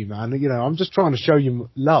see you, man. You know, I'm just trying to show you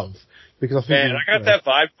love because I think. Man, I got that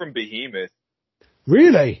vibe from Behemoth.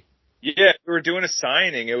 Really? Yeah, we were doing a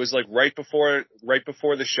signing. It was like right before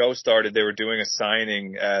the show started. They were doing a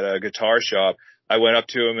signing at a guitar shop. I went up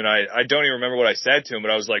to him and I don't even remember what I said to him,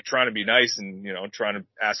 but I was like trying to be nice and, you know, trying to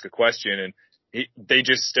ask a question, and they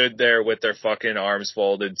just stood there with their fucking arms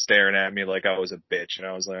folded, staring at me like I was a bitch, and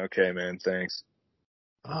I was like, okay, man, thanks.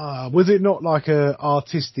 Was it not like a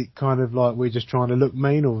artistic kind of like we're just trying to look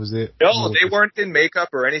mean, or was it? No, they weren't in makeup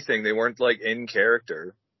or anything. They weren't like in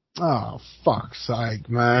character. Oh, fuck's sake,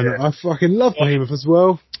 man. Yeah. I fucking love Behemoth as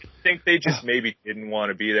well. I think they just maybe didn't want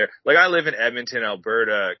to be there. Like, I live in Edmonton,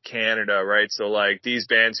 Alberta, Canada, right? So, like, these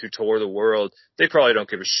bands who tour the world, they probably don't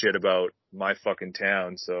give a shit about my fucking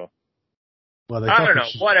town, so. Well, I don't know,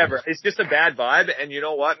 whatever. It's just a bad vibe, and you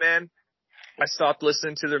know what, man? I stopped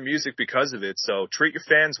listening to their music because of it, so treat your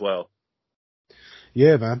fans well.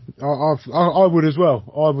 Yeah, man. I would as well.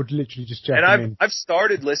 I would literally just check them in. I've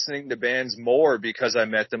started listening to bands more because I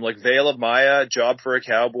met them, like Veil of Maya, Job for a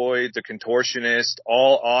Cowboy, The Contortionist,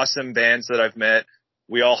 all awesome bands that I've met.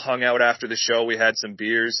 We all hung out after the show. We had some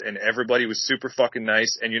beers, and everybody was super fucking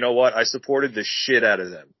nice. And you know what? I supported the shit out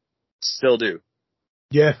of them. Still do.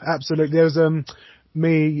 Yeah, absolutely. There was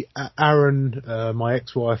me, Aaron, my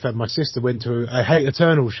ex-wife, and my sister went to a Hate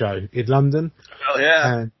Eternal show in London. Oh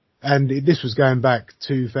yeah. And this was going back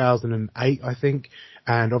 2008, I think.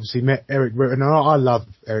 And obviously met Eric Rutan. And I love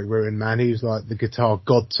Eric Rutan, man. He was like the guitar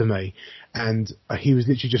god to me. And he was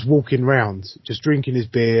literally just walking around, just drinking his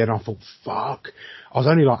beer. And I thought, fuck. I was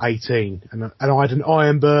only like 18. And I had an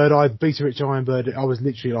Ironbird. I had Beta Rich Ironbird. I was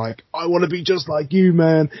literally like, I want to be just like you,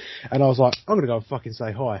 man. And I was like, I'm going to go and fucking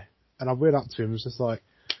say hi. And I went up to him and was just like,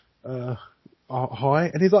 hi.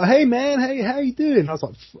 And he's like, hey man, hey, how you doing? And I was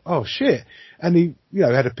like, oh shit. And he, you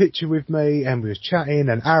know, had a picture with me and we was chatting,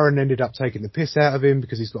 and Aaron ended up taking the piss out of him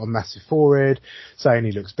because he's got a massive forehead, saying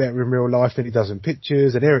he looks better in real life than he does in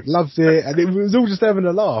pictures, and Eric loved it, and it was all just having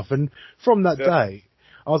a laugh. And from that day,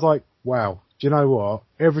 I was like, wow, do you know what?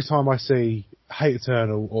 Every time I see Hate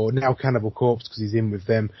Eternal or now Cannibal Corpse, because he's in with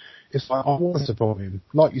them, it's like, I want to support him.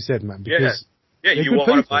 Like you said, man, because yeah, you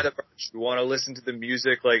want to buy the merch. You want to listen to the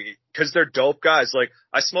music, like, because they're dope guys. Like,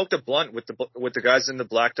 I smoked a blunt with the guys in the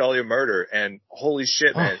Black Dahlia Murder, and holy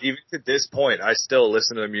shit, man! Even to this point, I still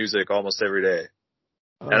listen to the music almost every day.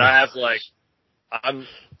 And I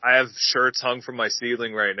have shirts hung from my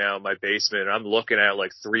ceiling right now in my basement, and I'm looking at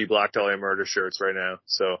like 3 Black Dahlia Murder shirts right now.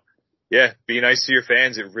 So, yeah, be nice to your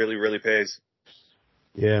fans. It really, really pays.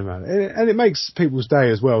 Yeah, man. And it makes people's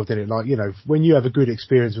day as well, doesn't it? Like, you know, when you have a good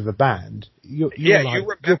experience with a band, you're like, you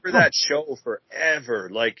remember that show forever.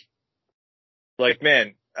 Like,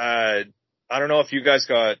 man, I don't know if you guys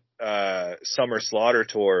got, Summer Slaughter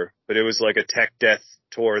tour, but it was like a tech death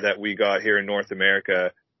tour that we got here in North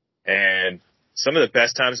America. And some of the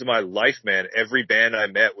best times of my life, man. Every band I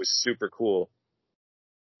met was super cool.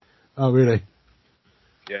 Oh, really?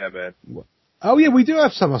 Yeah, man. Oh yeah, we do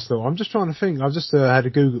have some still. I'm just trying to think. I've just had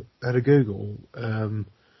a Google.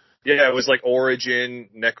 Yeah, it was like Origin,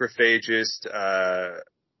 Necrophagist,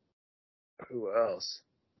 who else?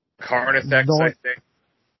 Carnifex, I think.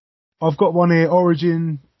 I've got one here,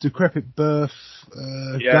 Origin, Decrepit Birth,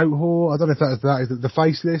 Goat Whore. I don't know if that is the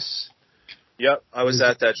Faceless. Yep, I was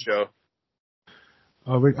at that show.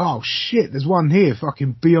 Oh shit, there's one here,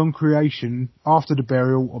 fucking Beyond Creation, After the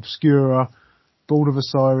Burial, Obscura, Bald of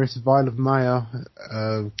Osiris, Vial of Maya,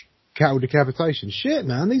 Cattle Decapitation. Shit,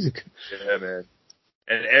 man, these are. Yeah, man.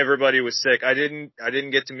 And everybody was sick. I didn't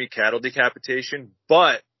get to meet Cattle Decapitation,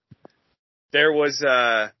 but there was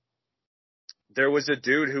a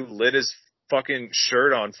dude who lit his fucking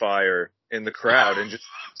shirt on fire in the crowd and just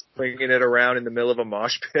flinging it around in the middle of a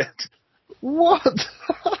mosh pit. What?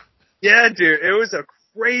 Yeah, dude, it was a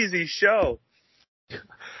crazy show.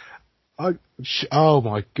 Oh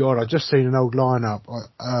my god, I just seen an old lineup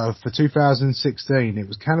for 2016. It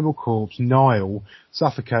was Cannibal Corpse, Nile,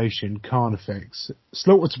 Suffocation, Carnifex,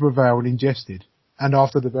 Slaughter to Prevail, and Ingested, and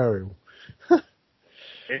After the Burial.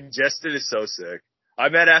 Ingested is so sick. I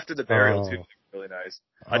met After the Burial too. Really nice.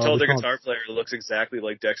 I told their guitar player it looks exactly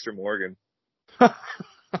like Dexter Morgan.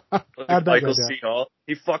 Like Michael C. Hall.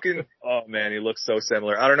 He fucking, oh man, he looks so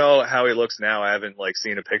similar. I don't know how he looks now. I haven't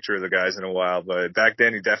seen a picture of the guys in a while, but back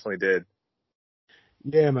then he definitely did.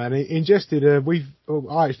 Yeah, man. Ingested,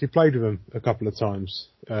 I actually played with him a couple of times.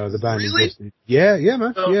 The band really? Ingested. Yeah,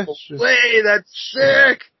 man. No yeah. way, that's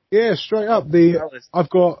sick! Yeah, straight up. I've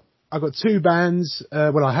got I've got two bands.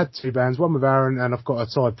 Well, I had two bands, one with Aaron, and I've got a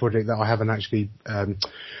side project that I haven't actually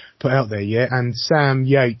put out there yet. And Sam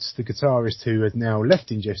Yates, the guitarist who has now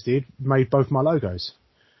left Ingested, made both my logos.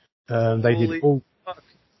 They did all. Fuck.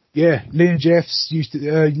 Yeah, Lynn Jeffs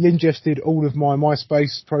did all of my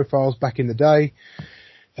MySpace profiles back in the day.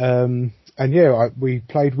 And yeah, we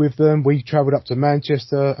played with them. We travelled up to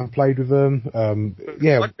Manchester and played with them.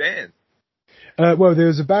 Yeah. What band? Well, there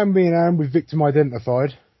was a band, me and Aaron, with Victim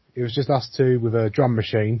Identified. It was just us two with a drum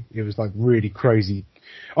machine. It was like really crazy.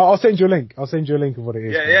 I'll send you a link. I'll send you a link of what it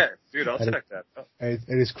is. Yeah. Dude, I'll check that. Oh. It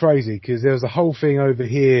is crazy because there was a whole thing over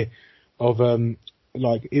here of,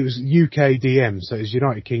 like, it was UKDM, so it was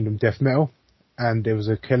United Kingdom Death Metal. And there was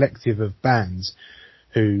a collective of bands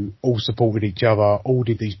who all supported each other, all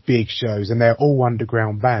did these big shows, and they're all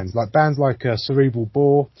underground bands. Like bands like Cerebral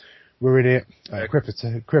Bore were in it,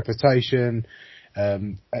 Crepitation,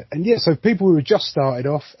 and yeah, so people who had just started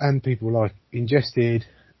off and people like Ingested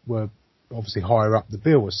were obviously higher up the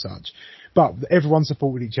bill as such. But everyone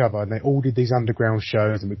supported each other and they all did these underground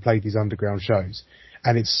shows and we played these underground shows.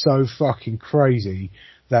 And it's so fucking crazy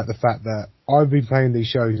that the fact that I've been playing these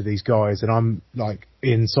shows with these guys and I'm like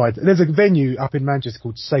inside. There's a venue up in Manchester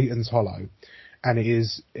called Satan's Hollow, and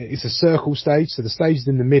it's a circle stage, so the stage is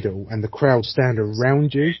in the middle and the crowd stand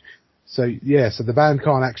around you. So yeah, so the band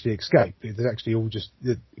can't actually escape. They're actually all just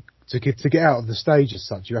to get out of the stage as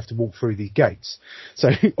such. You have to walk through these gates. So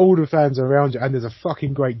all the fans are around you, and there's a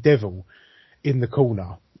fucking great devil in the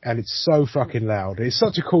corner, and it's so fucking loud. It's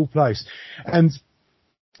such a cool place, and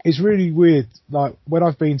it's really weird. Like when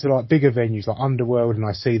I've been to like bigger venues like Underworld, and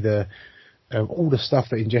I see the all the stuff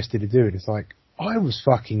that Ingested are doing, it's like I was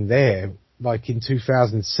fucking there, like in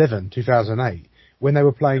 2007, 2008, when they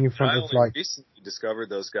were playing in front of like. Recently discovered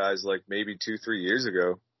those guys like maybe 2-3 years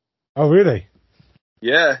ago. Oh really?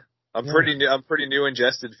 Yeah, I'm pretty new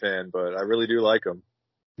Ingested fan, but I really do like them.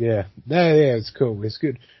 Yeah, it's cool. It's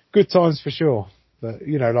good times for sure. But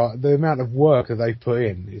you know, like the amount of work that they put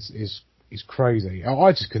in is crazy.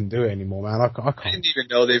 I just couldn't do it anymore, man. I can't. I didn't even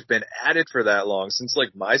know they've been at it for that long, since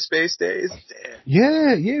like MySpace days. Damn.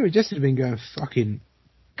 Yeah, it just has been going fucking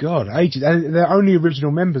god ages. And they're only original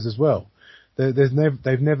members as well. They've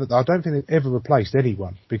never. I don't think they've ever replaced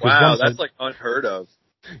anyone. Because wow, that's like unheard of.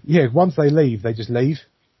 Yeah, once they leave, they just leave.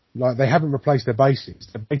 Like they haven't replaced their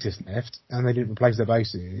bassist. The bassist left, and they didn't replace their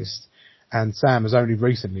bassist. And Sam has only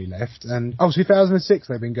recently left. And 2006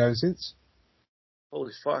 they've been going since.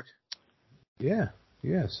 Holy fuck. Yeah.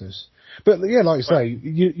 So but yeah, like you say,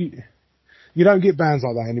 you don't get bands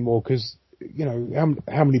like that anymore because you know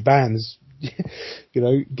how many bands you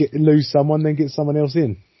know lose someone then get someone else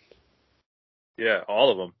in. Yeah,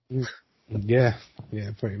 all of them. Yeah,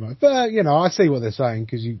 pretty much. But you know, I see what they're saying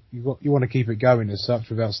because you want to keep it going as such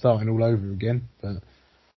without starting all over again. But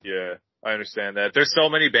yeah, I understand that. There's so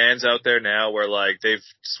many bands out there now where like they've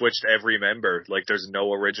switched every member. Like there's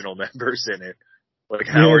no original members in it. Like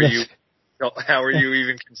how are you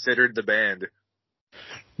even considered the band?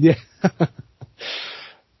 Yeah.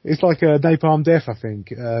 It's like Napalm Death, I think.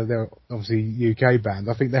 They're obviously UK band.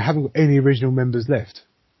 I think they haven't got any original members left.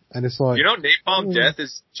 And it's like, you know, Napalm Death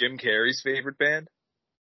is Jim Carrey's favorite band.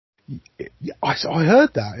 I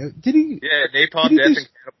heard that. Did he? Yeah, Napalm Death and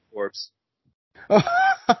Cannibal Corpse.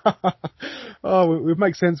 Oh, it would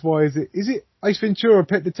make sense. Why is it Ace Ventura: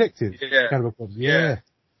 Pet Detective? Yeah. Cannibal Corpse. Yeah.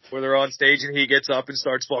 Where they're on stage and he gets up and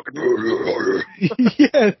starts fucking.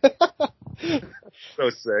 Yeah. So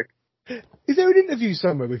sick. Is there an interview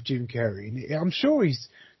somewhere with Jim Carrey? I'm sure he's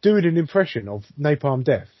doing an impression of Napalm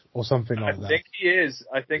Death or something like that. I think he is.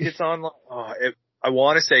 I think it's on. I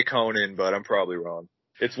want to say Conan, but I'm probably wrong.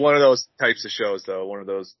 It's one of those types of shows, though. One of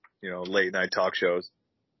those, late night talk shows.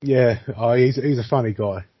 Yeah. Oh, he's a funny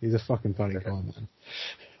guy. He's a fucking funny guy, man.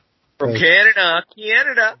 From Canada.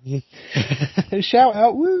 Shout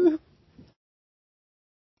out, woo!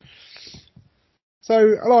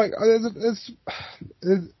 So, like,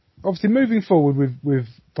 there's obviously moving forward with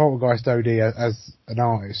Poltergeist OD as an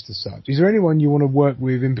artist as such, is there anyone you want to work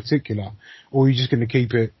with in particular, or are you just going to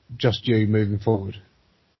keep it just you moving forward?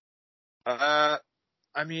 I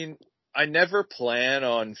mean, I never plan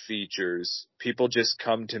on features. People just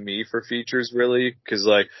come to me for features, really, because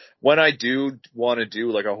like when I do want to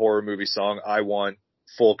do like a horror movie song, I want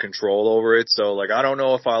full control over it. So like I don't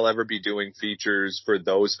know if I'll ever be doing features for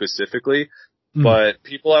those specifically, but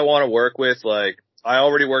people I want to work with, like I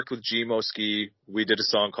already worked with G Moski. We did a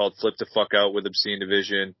song called Flip the Fuck Out with Obscene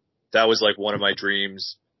Division. That was like one of my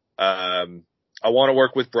dreams. I want to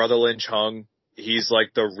work with Brother Lynch Hung. He's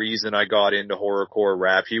like the reason I got into horrorcore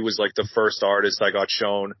rap. He was like the first artist I got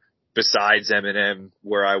shown besides Eminem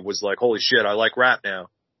where I was like, holy shit, I like rap now.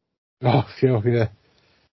 Oh, sure, yeah.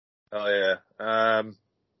 Oh yeah.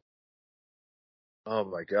 Oh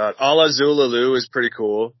my god. Ala Zulalu is pretty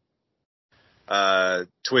cool.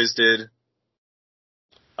 Twisted.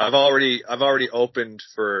 I've already opened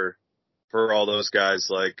for all those guys,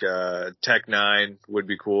 like Tech Nine would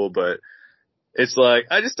be cool, but it's like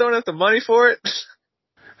I just don't have the money for it.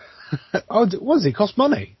 Oh, what does it cost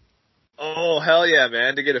money? Oh hell yeah,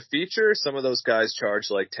 man! To get a feature, some of those guys charge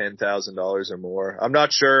like $10,000 or more. I'm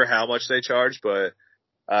not sure how much they charge, but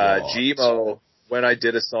Gmo, when I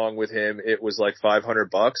did a song with him, it was like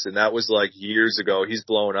 $500, and that was like years ago. He's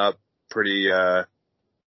blown up pretty.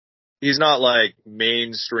 He's not like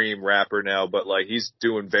mainstream rapper now, but like he's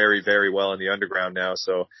doing very, very well in the underground now.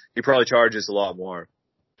 So he probably charges a lot more.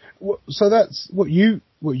 So that's what you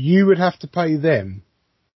would have to pay them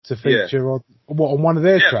to feature on one of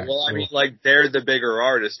their tracks. Well, I mean, like they're the bigger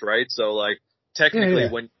artist, right? So like technically,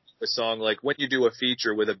 when a song, like when you do a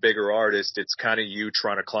feature with a bigger artist, it's kind of you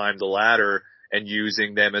trying to climb the ladder and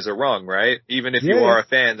using them as a rung, right? Even if you are a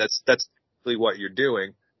fan, that's really what you're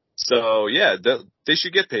doing. So yeah, they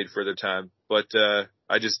should get paid for their time. But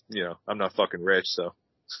I just, I'm not fucking rich, so.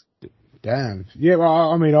 Damn. Yeah,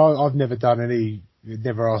 well, I mean, I've never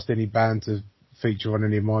never asked any band to feature on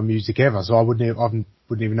any of my music ever, so I wouldn't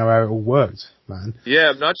even know how it all worked, man.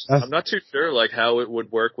 Yeah, I'm not too sure like how it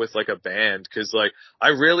would work with like a band, cause like I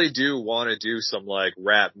really do want to do some like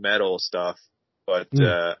rap metal stuff, but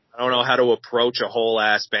I don't know how to approach a whole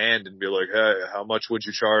ass band and be like, hey, how much would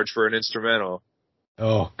you charge for an instrumental?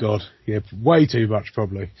 Oh god, yeah, way too much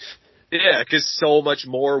probably. Yeah, cause so much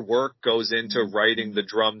more work goes into writing the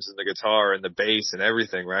drums and the guitar and the bass and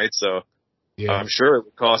everything, right? So I'm sure it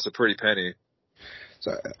would cost a pretty penny.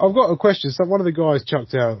 So I've got a question. So one of the guys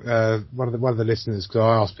chucked out one of the listeners, because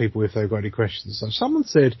I asked people if they've got any questions. So someone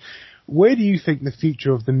said, "Where do you think the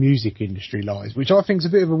future of the music industry lies?" Which I think is a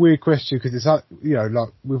bit of a weird question, because it's like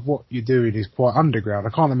with what you're doing is quite underground. I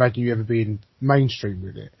can't imagine you ever being mainstream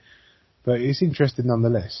with it, but it's interesting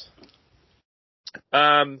nonetheless.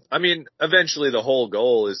 I mean, eventually the whole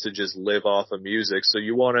goal is to just live off of music. So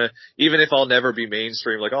you want to, even if I'll never be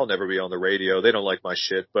mainstream, like I'll never be on the radio. They don't like my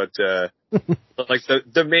shit, but, like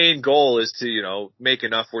the main goal is to, make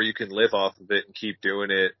enough where you can live off of it and keep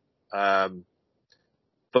doing it.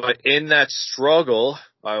 But in that struggle,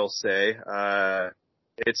 I'll say,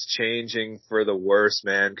 it's changing for the worse,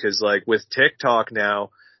 man. Cause like with TikTok now,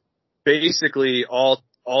 basically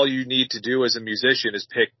all you need to do as a musician is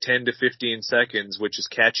pick 10 to 15 seconds, which is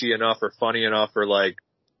catchy enough or funny enough or like,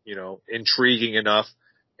 intriguing enough,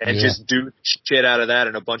 and just do shit out of that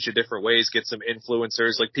in a bunch of different ways. Get some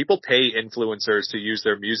influencers. Like people pay influencers to use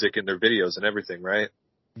their music in their videos and everything, right?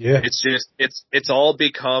 Yeah. It's just, it's all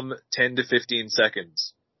become 10 to 15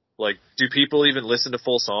 seconds. Like, do people even listen to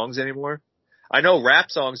full songs anymore? I know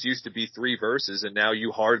rap songs used to be 3 verses, and now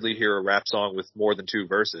you hardly hear a rap song with more than 2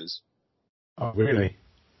 verses. Oh, really?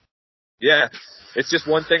 Yeah, it's just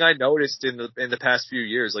one thing I noticed in the past few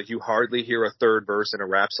years. Like you hardly hear a 3rd verse in a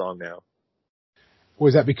rap song now.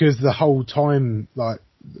 Was that because the whole time, like,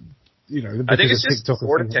 I think it's just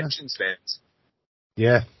short attention spans.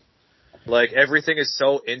 Yeah. Like everything is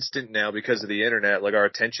so instant now because of the internet. Like our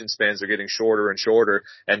attention spans are getting shorter and shorter,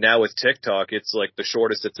 and now with TikTok, it's like the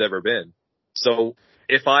shortest it's ever been. So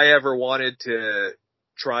if I ever wanted to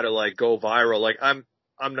try to like go viral, like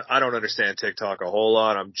I don't understand TikTok a whole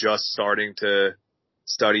lot. I'm just starting to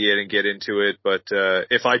study it and get into it. But,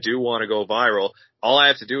 if I do want to go viral, all I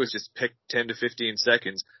have to do is just pick 10 to 15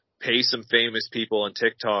 seconds, pay some famous people on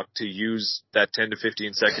TikTok to use that 10 to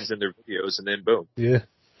 15 seconds in their videos, and then boom. Yeah.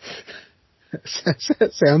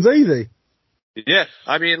 Sounds easy. Yeah.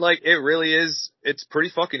 I mean, like it really is. It's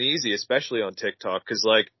pretty fucking easy, especially on TikTok. 'Cause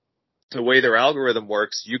like, the way their algorithm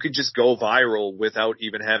works, you could just go viral without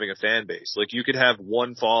even having a fan base. Like you could have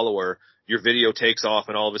 1 follower, your video takes off,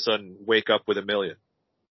 and all of a sudden wake up with 1 million.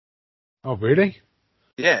 Oh, really?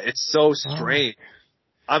 Yeah, it's so strange.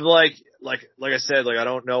 Oh. I'm like I said, like I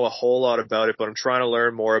don't know a whole lot about it, but I'm trying to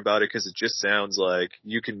learn more about it because it just sounds like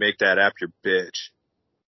you can make that app your bitch.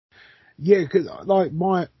 Yeah, because like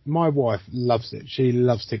my wife loves it. She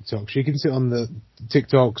loves TikTok. She can sit on the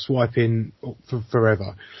TikTok swiping for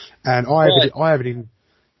forever, and I haven't even.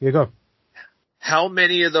 Yeah, go. How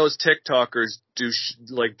many of those TikTokers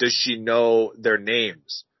does she know their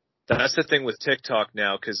names? That's the thing with TikTok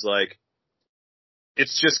now, because like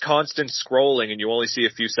it's just constant scrolling, and you only see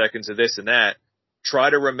a few seconds of this and that.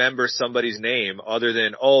 Try to remember somebody's name other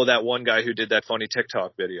than that one guy who did that funny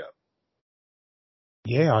TikTok video.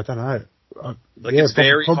 Yeah, I don't know. It's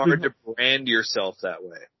very hard to brand yourself that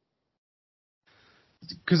way.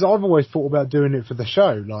 Because I've always thought about doing it for the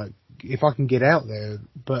show, like if I can get out there,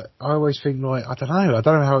 but I always think like, I don't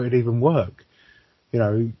know how it'd even work. You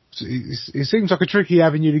know, it seems like a tricky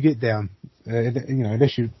avenue to get down, you know,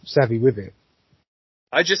 unless you're savvy with it.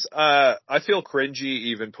 I just, I feel cringy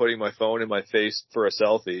even putting my phone in my face for a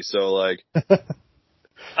selfie. So like,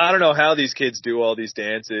 I don't know how these kids do all these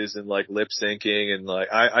dances and like lip syncing and like,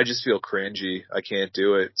 I just feel cringy. I can't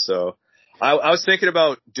do it. So I was thinking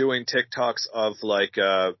about doing TikToks of like,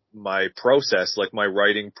 my process, like my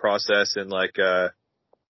writing process and like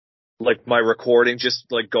my recording, just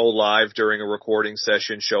like go live during a recording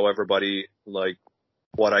session, show everybody like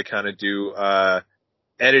what I kind of do,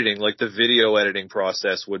 editing, like the video editing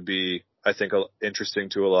process would be, I think, interesting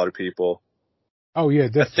to a lot of people. Oh yeah,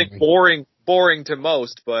 definitely. I think boring to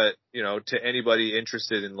most, but you know, to anybody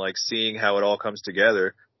interested in like seeing how it all comes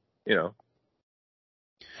together, you know,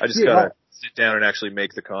 I just gotta sit down and actually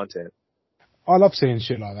make the content. I love seeing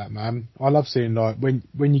shit like that, man. I love seeing like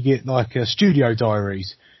when you get like studio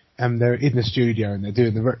diaries and they're in the studio and they're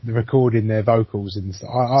doing the recording their vocals and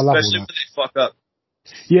stuff. I love especially all that. when they fuck up.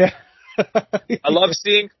 Yeah. I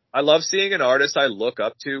love seeing an artist I look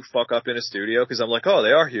up to fuck up in a studio because I'm like, oh,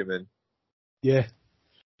 they are human. Yeah.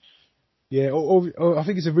 Yeah, or I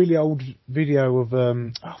think it's a really old video of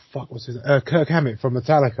what's his Kirk Hammett from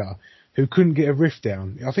Metallica, who couldn't get a riff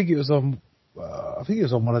down. I think it was on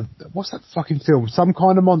one of, what's that fucking film? Some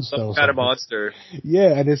Kind of Monster. Some Kind of Monster.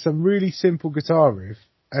 Yeah, and there's some really simple guitar riff,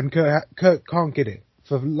 and Kirk can't get it.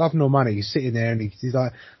 For love nor money, he's sitting there and he's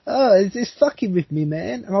like, oh, it's fucking with me,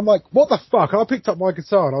 man. And I'm like, what the fuck? And I picked up my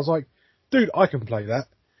guitar and I was like, dude, I can play that.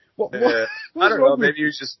 What I don't know.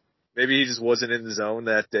 Maybe he just wasn't in the zone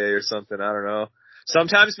that day or something. I don't know.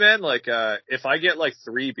 Sometimes, man, like, if I get like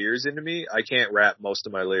 3 beers into me, I can't rap most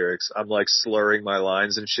of my lyrics. I'm like slurring my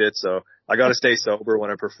lines and shit. So I gotta stay sober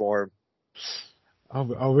when I perform.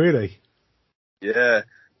 Oh, really? Yeah.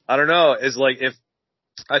 I don't know. It's like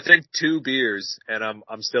I think 2 beers and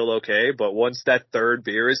I'm still okay. But once that 3rd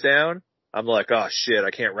beer is down, I'm like, oh shit,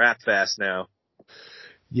 I can't rap fast now.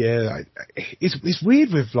 Yeah. It's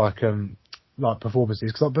weird with like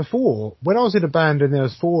performances. Cause like before, when I was in a band and there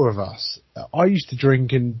was 4 of us, I used to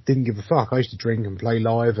drink and didn't give a fuck. I used to drink and play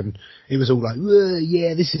live and it was all like,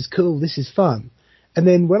 yeah, this is cool. This is fun. And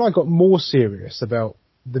then when I got more serious about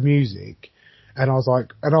the music and I was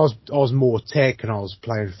like, and I was more tech and I was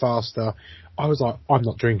playing faster, I was like, I'm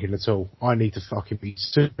not drinking at all. I need to fucking be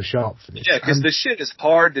super sharp for this. Yeah, because the shit is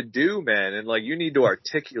hard to do, man, and like you need to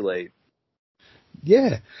articulate.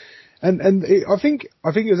 Yeah, and I think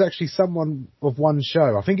it was actually someone of one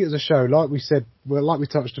show. I think it was a show like we said, like we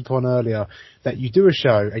touched upon earlier, that you do a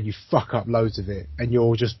show and you fuck up loads of it, and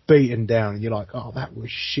you're just beaten down, and you're like, oh, that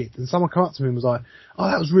was shit. And someone came up to me and was like,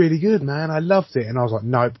 oh, that was really good, man. I loved it. And I was like,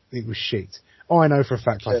 nope, it was shit. I know for a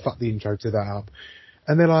fact I fucked the intro to that up.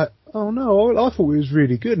 And they're like, oh no, I thought it was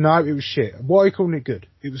really good. No, it was shit. Why are you calling it good?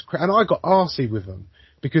 It was and I got arsey with them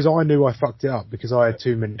because I knew I fucked it up because I had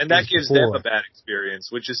too many. And that gives them a bad experience,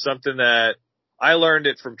 which is something that I learned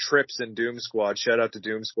it from Trips and Doom Squad. Shout out to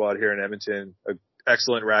Doom Squad here in Edmonton, an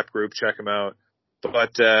excellent rap group. Check them out.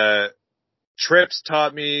 But Trips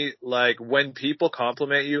taught me, like, when people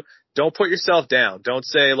compliment you, don't put yourself down. Don't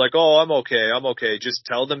say like, oh, I'm okay. Just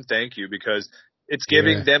tell them thank you because it's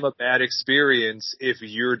giving them a bad experience if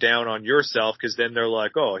you're down on yourself, because then they're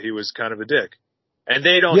like, oh, he was kind of a dick. And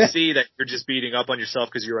they don't see that you're just beating up on yourself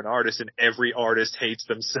because you're an artist and every artist hates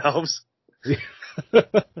themselves.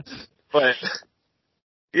 But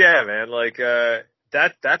yeah, man, like,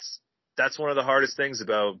 that's one of the hardest things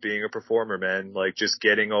about being a performer, man. Like just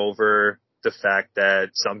getting over the fact that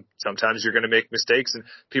sometimes you're going to make mistakes and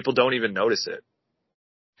people don't even notice it.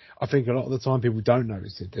 I think a lot of the time people don't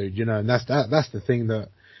notice it, dude, you know, and that's the thing that,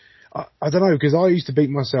 I don't know, because I used to beat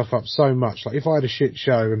myself up so much. Like if I had a shit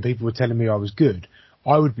show and people were telling me I was good,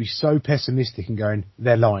 I would be so pessimistic and going,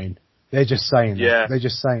 they're lying. They're just saying that. They're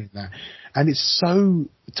just saying that. And it's so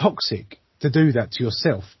toxic to do that to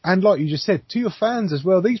yourself. And like you just said, to your fans as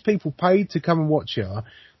well. These people paid to come and watch you.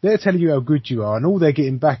 They're telling you how good you are, and all they're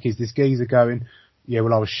getting back is this geezer going, yeah,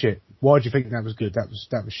 well, I was shit. Why do you think that was good? That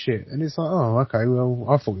was shit. And it's like, oh, okay, well,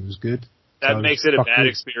 I thought it was good. That makes it a bad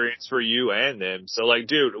experience for you and them. So like,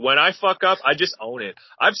 dude, when I fuck up, I just own it.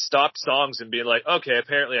 I've stopped songs and being like, okay,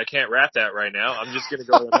 apparently I can't rap that right now. I'm just going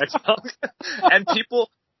to go to the next song. And people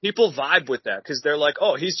vibe with that because they're like,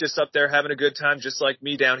 oh, he's just up there having a good time, just like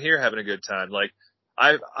me down here having a good time. Like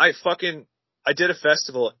I did a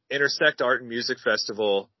festival, Intersect Art and Music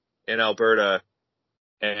Festival in Alberta,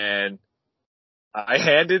 and I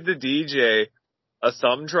handed the DJ a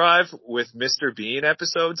thumb drive with Mr. Bean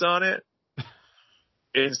episodes on it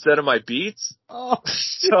instead of my beats. Oh,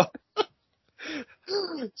 so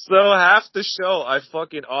So half the show I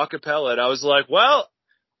fucking acapella, and I was like, well,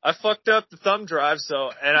 I fucked up the thumb drive,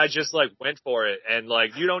 and I just like went for it. And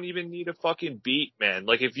like, you don't even need a fucking beat, man.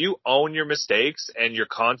 Like, if you own your mistakes and you're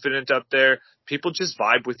confident up there, people just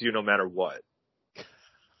vibe with you no matter what.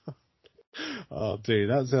 Oh, dude,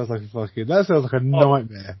 that sounds like a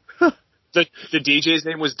nightmare. The DJ's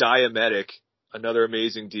name was Diametic, another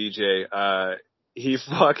amazing DJ. He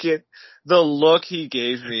fucking, the look he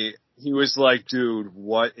gave me, he was like, dude,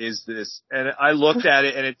 what is this? And I looked at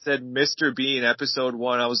it and it said Mr. Bean episode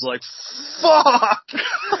 1. I was like, fuck!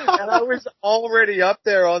 And I was already up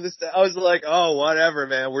there on this. I was like, oh, whatever,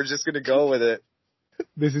 man. We're just gonna go with it.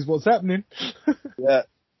 This is what's happening. Yeah.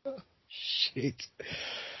 Shit.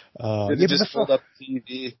 Just pulled up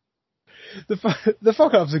TV. The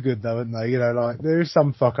fuck ups are good though, aren't they? You know, like there is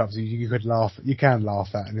some fuck ups you can laugh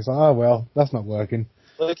at, and it's like, oh well, that's not working.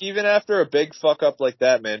 Like, even after a big fuck up like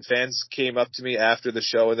that, man, fans came up to me after the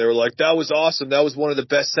show and they were like, that was awesome. That was one of the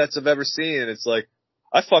best sets I've ever seen. And it's like,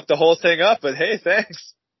 I fucked the whole thing up, but hey,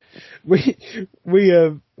 thanks. One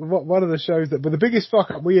of the shows but the biggest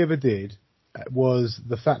fuck up we ever did was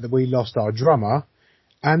the fact that we lost our drummer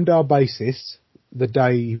and our bassist the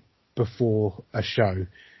day before a show.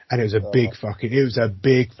 And it was a big fucking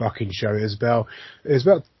show. It was about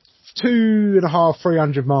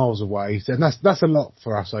 250-300 miles away, and that's a lot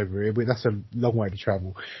for us over here. But that's a long way to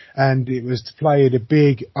travel, and it was to play at a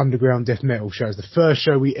big underground death metal show. It was the first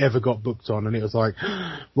show we ever got booked on, and it was like,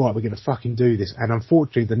 right, we're going to fucking do this. And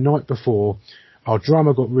unfortunately, the night before, our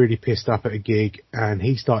drummer got really pissed up at a gig, and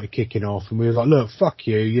he started kicking off, and we were like, look, fuck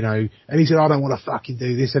you, you know. And he said, I don't want to fucking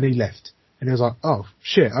do this, and he left. And he was like, oh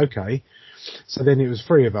shit, okay. So then it was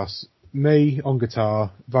 3 of us, me on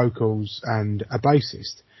guitar, vocals, and a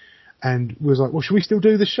bassist. And we was like, well, should we still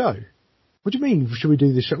do the show? What do you mean, should we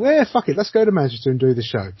do the show? Well, yeah, fuck it, let's go to Manchester and do the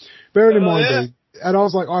show. Bearing in mind, dude, and I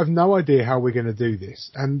was like, I have no idea how we're going to do this.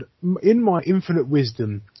 And in my infinite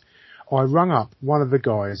wisdom, I rung up one of the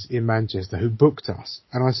guys in Manchester who booked us.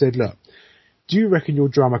 And I said, look, do you reckon your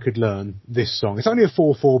drummer could learn this song? It's only a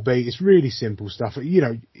 4/4 beat. It's really simple stuff. You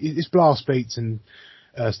know, it's blast beats and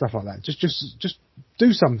stuff like that. Just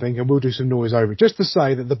do something and we'll do some noise over it. Just to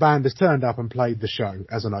say that the band has turned up and played the show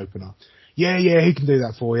as an opener. Yeah, he can do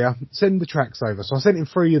that for you. Send the tracks over. So I sent him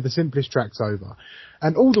 3 of the simplest tracks over.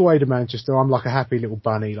 And all the way to Manchester, I'm like a happy little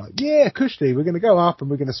bunny, like, yeah, Kushti, we're going to go up and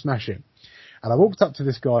we're going to smash it. And I walked up to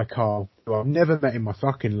this guy, Carl, who I've never met in my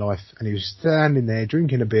fucking life, and he was standing there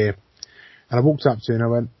drinking a beer. And I walked up to him and I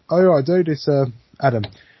went, oh, all right, dude, it's Adam.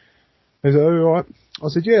 He said, oh, all right. I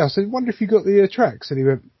said, yeah. I said, wonder if you got the tracks. And he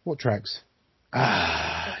went, what tracks?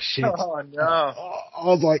 Ah, shit. Oh, no. I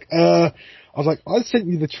was like, I sent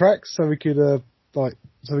you the tracks so we could do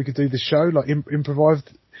the show, like improvised.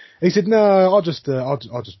 He said, no, I'll just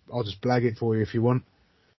blag it for you if you want.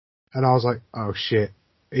 And I was like, oh shit.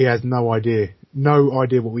 He has no idea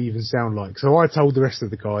what we even sound like. So I told the rest of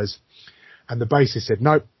the guys, and the bassist said,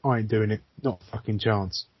 nope, I ain't doing it. Not a fucking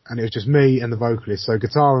chance. And it was just me and the vocalist. So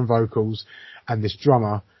guitar and vocals and this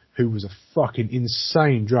drummer who was a fucking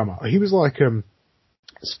insane drummer. He was like,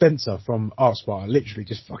 Spencer from Artspire, literally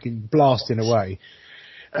just fucking blasting away.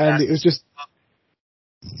 And it was just,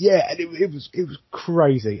 yeah, it was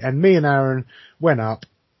crazy. And me and Aaron went up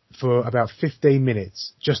for about 15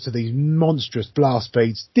 minutes just to these monstrous blast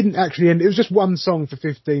beats. Didn't actually end. It was just one song for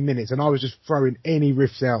 15 minutes and I was just throwing any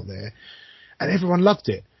riffs out there and everyone loved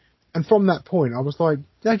it. And from that point I was like,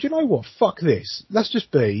 yeah, do you know what? Fuck this. Let's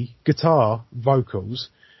just be guitar, vocals,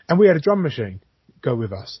 and we had a drum machine go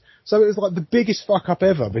with us. So it was like the biggest fuck up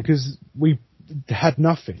ever because we had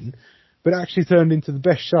nothing, but it actually turned into the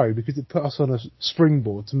best show because it put us on a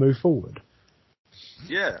springboard to move forward.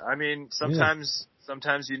 Yeah, I mean, sometimes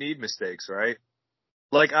you need mistakes, right?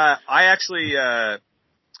 Like, I actually,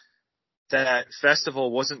 that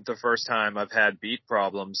festival wasn't the first time I've had beat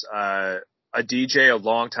problems. A DJ a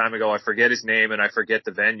long time ago, I forget his name and I forget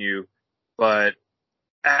the venue, but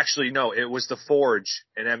actually, no, it was the Forge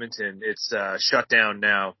in Edmonton. It's shut down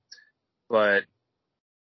now, but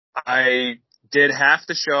I did half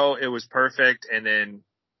the show. It was perfect. And then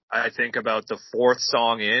I think about the 4th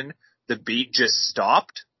song in, the beat just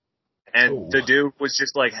stopped. And the dude was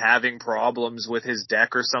just like having problems with his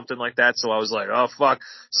deck or something like that. So I was like, oh fuck.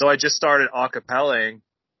 So I just started acapelling.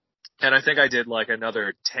 And I think I did like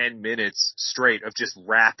another 10 minutes straight of just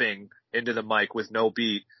rapping into the mic with no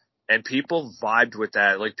beat. And people vibed with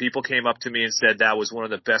that. Like, people came up to me and said that was one of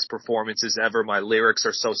the best performances ever. My lyrics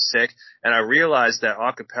are so sick. And I realized that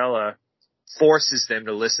acapella forces them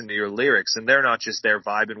to listen to your lyrics. And they're not just there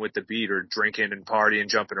vibing with the beat or drinking and partying and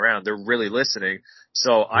jumping around. They're really listening.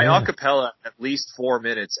 So I acapella at least 4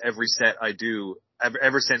 minutes every set I do.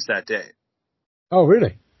 ever since that day. Oh,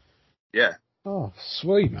 really? Yeah. Oh,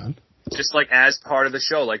 sweet, man. Just like as part of the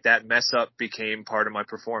show, like that mess up became part of my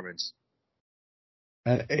performance.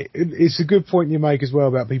 It's a good point you make as well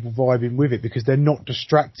about people vibing with it because they're not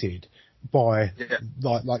distracted by,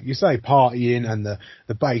 like you say, partying and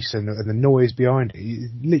the bass and the noise behind it.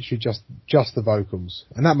 It's literally just the vocals,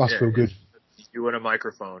 and that must feel good. You and a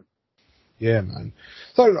microphone. Yeah, man.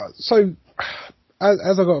 So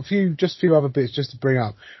as I got a few other bits just to bring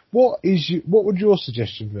up, what would your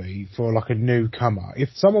suggestion be for like a newcomer if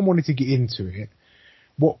someone wanted to get into it?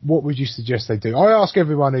 What would you suggest they do? I ask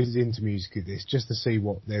everyone who's into music at this just to see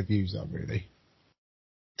what their views are, really.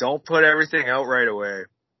 Don't put everything out right away.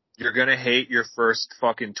 You're gonna hate your first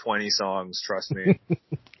fucking 20 songs, trust me.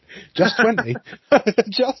 Just 20.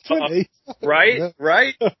 Just 20. Right?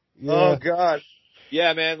 Right? Yeah. Oh god.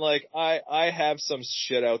 Yeah, man, like I have some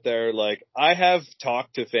shit out there. Like I have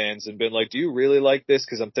talked to fans and been like, "Do you really like this?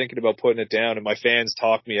 Cuz I'm thinking about putting it down." And my fans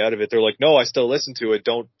talk me out of it. They're like, "No, I still listen to it.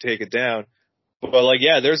 Don't take it down." But like,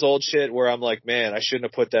 yeah, there's old shit where I'm like, "Man, I shouldn't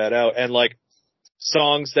have put that out." And like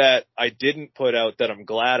songs that I didn't put out that I'm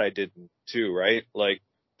glad I didn't too, right? Like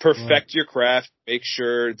perfect your craft, make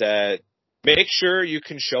sure you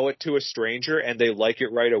can show it to a stranger and they like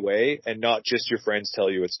it right away and not just your friends tell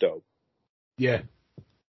you it's dope. Yeah.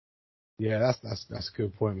 Yeah, that's a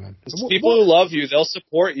good point, man. People who love you, they'll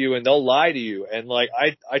support you and they'll lie to you. And like,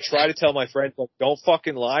 I try to tell my friends, like, don't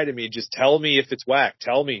fucking lie to me. Just tell me if it's whack.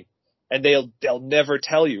 Tell me. And they'll never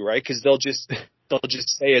tell you, right? Cause they'll just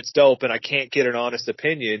say it's dope and I can't get an honest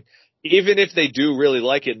opinion. Even if they do really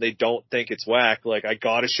like it and they don't think it's whack, like I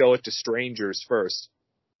gotta show it to strangers first.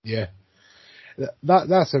 Yeah.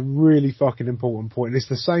 That's a really fucking important point. It's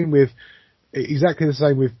exactly the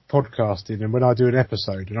same with podcasting and when I do an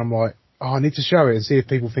episode and I'm like, oh, I need to show it and see if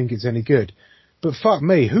people think it's any good. But fuck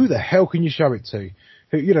me, who the hell can you show it to?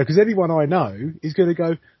 You know, because anyone I know is going to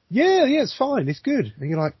go, yeah, it's fine, it's good. And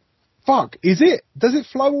you're like, fuck, is it? Does it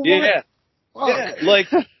flow all right? Yeah,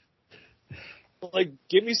 like,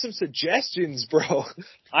 give me some suggestions, bro.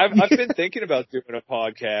 I've been thinking about doing a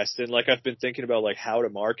podcast and like I've been thinking about like how to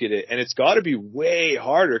market it and it's got to be way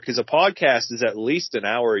harder because a podcast is at least an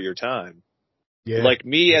hour of your time. Yeah. Like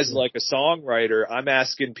me as like a songwriter, I'm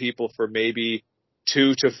asking people for maybe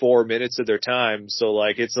 2 to 4 minutes of their time. So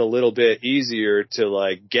like it's a little bit easier to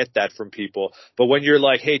like get that from people. But when you're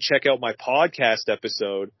like, hey, check out my podcast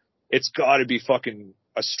episode, it's got to be fucking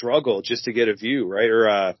a struggle just to get a view, right? Or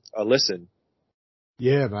a listen.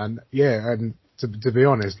 Yeah, man. Yeah. And to be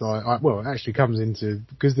honest, like, it actually comes into,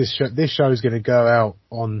 because this show is going to go out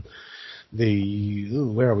on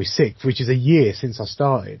where are we, 6th, which is a year since I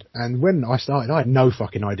started. And when I started, I had no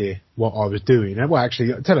fucking idea what I was doing. And well,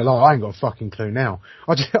 actually, tell a lie, I ain't got a fucking clue now.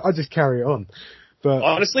 I just carry it on. But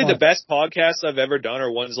honestly, the best podcasts I've ever done are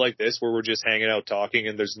ones like this where we're just hanging out talking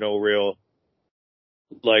and there's no real,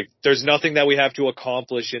 like, there's nothing that we have to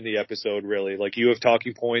accomplish in the episode, really. Like, you have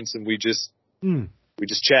talking points and we just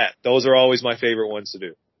chat. Those are always my favorite ones to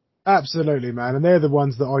do. Absolutely, man. And they're the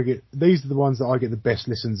ones that these are the ones that I get the best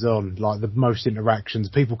listens on, like the most interactions.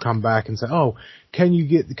 People come back and say, oh, can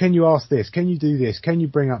you ask this? Can you do this? Can you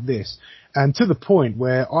bring up this? And to the point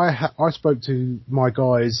where I spoke to my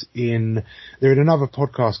guys they're in another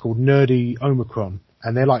podcast called Nerdy Omicron,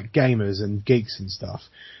 and they're like gamers and geeks and stuff.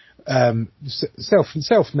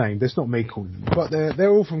 Self-named. It's not me calling them, but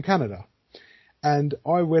they're all from Canada. And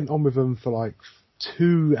I went on with them for like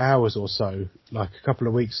 2 hours or so, like a couple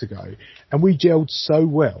of weeks ago, and we gelled so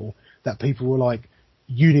well that people were like,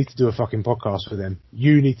 you need to do a fucking podcast with them.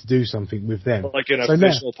 You need to do something with them. Like an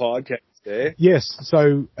official podcast, eh? Yes.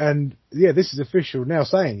 So, and yeah, this is official. Now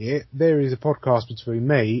saying it, there is a podcast between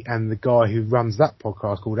me and the guy who runs that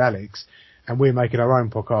podcast called Alex, and we're making our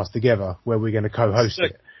own podcast together where we're going to co-host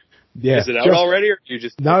it. Yeah. Is it out already, or you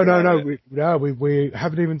just? No. We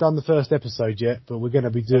haven't even done the first episode yet, but we're going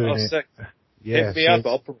to be doing it. Sick. Yeah, hit me up,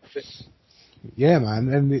 I'll promote it. Yeah, man,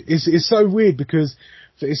 and it's so weird because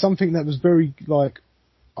it's something that was very like,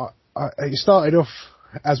 it started off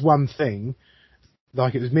as one thing,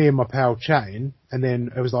 like it was me and my pal chatting, and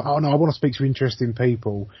then it was like, oh no, I want to speak to interesting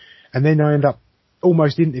people, and then I end up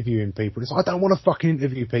almost interviewing people. It's like, I don't want to fucking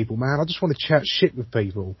interview people, man. I just want to chat shit with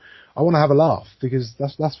people. I want to have a laugh because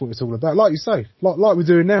that's what it's all about. Like you say, like we're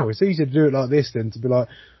doing now. It's easier to do it like this than to be like,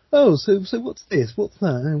 oh, so what's this? What's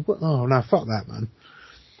that? Oh no, fuck that, man.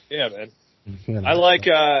 Yeah, man. You know, I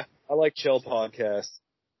like chill podcasts.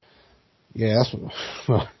 Yeah, that's what.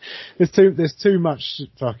 Well, there's too much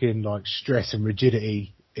fucking like stress and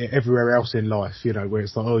rigidity everywhere else in life. You know, where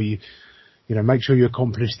it's like, oh, you you know, make sure you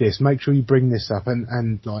accomplish this, make sure you bring this up,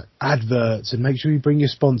 and like adverts, and make sure you bring your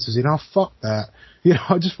sponsors in. Oh, fuck that. You know,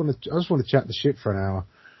 I just want to chat the shit for an hour.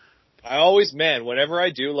 I always, man, whenever I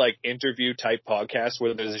do like interview type podcasts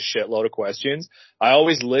where there's a shitload of questions, I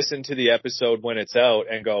always listen to the episode when it's out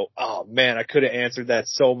and go, oh man, I could have answered that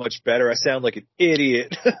so much better. I sound like an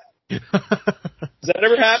idiot. Does that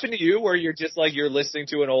ever happen to you where you're just like, you're listening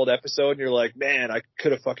to an old episode and you're like, man, I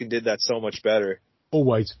could have fucking did that so much better?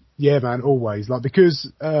 Always. Yeah, man, always. Like,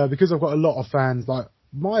 because I've got a lot of fans, like,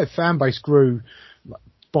 my fan base grew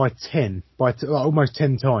by almost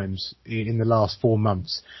 10 times in the last 4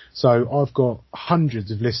 months. So I've got hundreds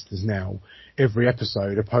of listeners now every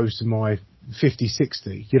episode, opposed to my 50,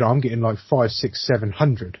 60. You know, I'm getting like 500, 600,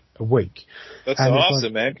 700 a week. That's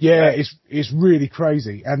awesome, man. Yeah, it's really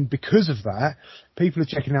crazy. And because of that, people are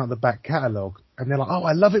checking out the back catalogue and they're like, oh,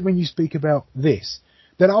 I love it when you speak about this.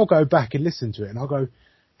 Then I'll go back and listen to it and I'll go,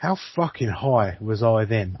 how fucking high was I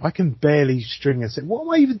then? I can barely string a sentence. What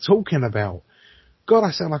am I even talking about? God,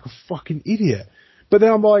 I sound like a fucking idiot. But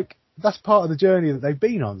then I'm like, that's part of the journey that they've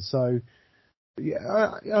been on. So,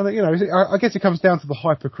 yeah, you know, I guess it comes down to the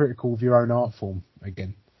hypercritical of your own art form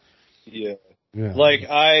again. Yeah. Like,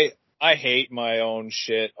 I hate my own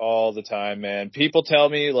shit all the time, man. People tell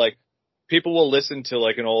me, like, people will listen to,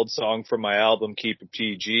 like, an old song from my album, Keep It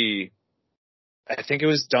PG. I think it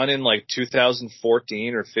was done in, like,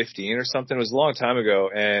 2014 or 15 or something. It was a long time ago,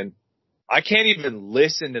 and I can't even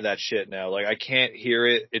listen to that shit now. Like, I can't hear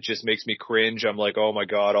it. It just makes me cringe. I'm like, oh my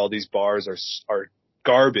God, all these bars are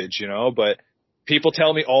garbage, you know? But people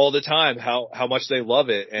tell me all the time how much they love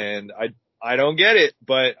it. And I don't get it,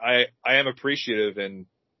 but I am appreciative, and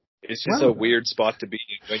it's just a weird spot to be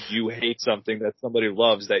in when you hate something that somebody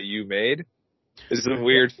loves that you made. It's a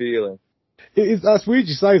weird feeling. That's weird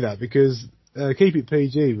you say that, because Keep It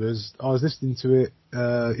PG I was listening to it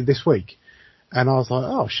this week. And I was like,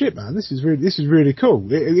 oh shit, man, this is really cool.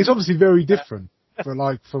 It's obviously very different from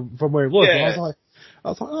where it was. Yeah. And I was like,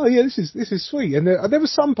 oh yeah, this is sweet. And there were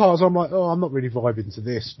some parts I'm like, oh, I'm not really vibing to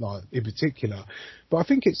this, like, in particular. But I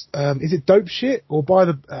think it's, is it Dope Shit or By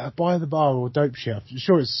the Bar or Dope Shit? I'm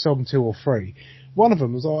sure it's song 2 or 3. One of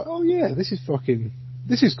them was like, oh yeah, this is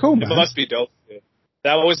cool, man. It must be Dope Shit.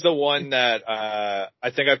 That was the one that, I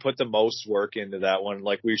think I put the most work into that one.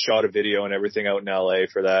 Like, we shot a video and everything out in LA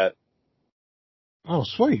for that. Oh,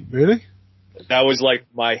 sweet. Really? That was like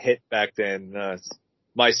my hit back then.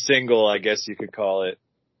 My single, I guess you could call it.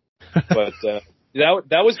 But,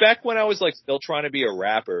 that was back when I was like still trying to be a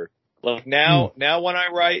rapper. Like now when I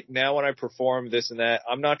write, now when I perform this and that,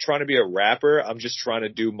 I'm not trying to be a rapper. I'm just trying to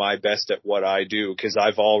do my best at what I do, because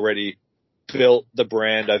I've already built the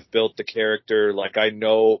brand. I've built the character. Like, I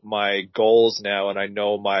know my goals now and I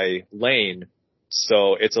know my lane.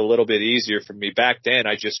 So it's a little bit easier for me. Back then,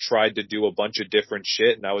 I just tried to do a bunch of different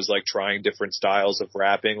shit, and I was like trying different styles of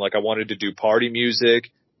rapping. Like, I wanted to do party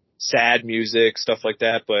music, sad music, stuff like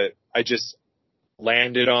that, but I just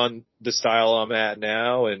landed on the style I'm at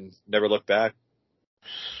now and never looked back.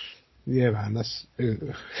 Yeah, man, that's.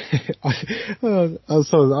 I'm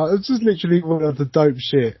sorry. I was just literally one of the Dope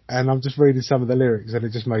Shit, and I'm just reading some of the lyrics, and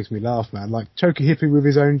it just makes me laugh, man. Like, choke a hippie with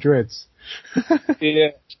his own dreads. Yeah.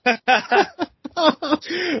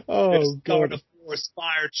 Oh God! A forest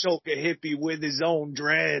fire, choke a hippie with his own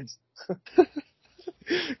dreads.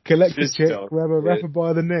 Collect a check, grab a rapper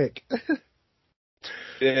by the neck.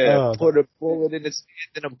 Yeah, put a bullet in his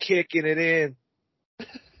head, and I'm kicking it in.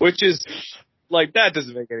 Which is, like, that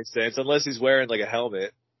doesn't make any sense unless he's wearing like a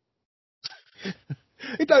helmet.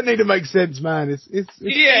 It don't need to make sense, man. It's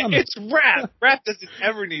fun. It's rap. Rap doesn't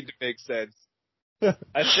ever need to make sense.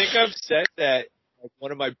 I think I've said that. Like,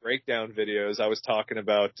 one of my breakdown videos, I was talking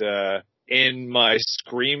about, in my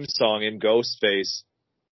Scream song in Ghostface,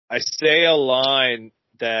 I say a line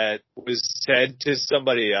that was said to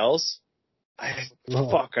somebody else. I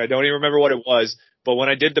don't even remember what it was. But when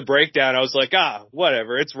I did the breakdown, I was like,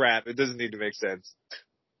 whatever, it's rap. It doesn't need to make sense.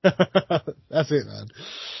 That's it, man.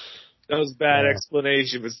 That was a bad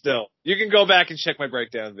explanation, but still. You can go back and check my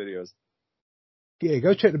breakdown videos. Yeah,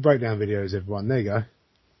 go check the breakdown videos, everyone. There you go.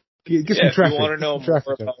 Get some traffic. If you want to know more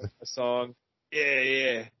about the song,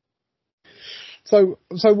 yeah. So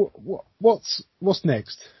what's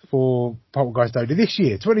next for Poltergeist Odie this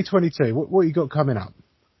year, 2022? What you got coming up?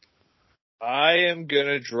 I am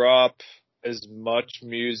gonna drop as much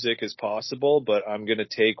music as possible, but I'm gonna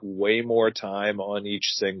take way more time on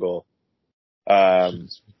each single. Like,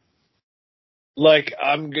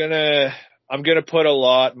 I'm gonna put a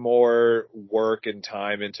lot more work and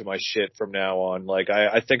time into my shit from now on. Like,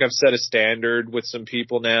 I think I've set a standard with some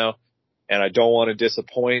people now, and I don't want to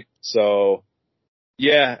disappoint. So,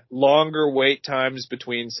 Yeah, longer wait times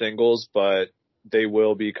between singles, but they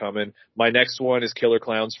will be coming. My next one is Killer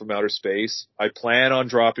Clowns from Outer Space. I plan on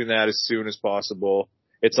dropping that as soon as possible.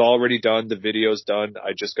 It's already done. The video's done.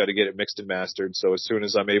 I just got to get it mixed and mastered. So as soon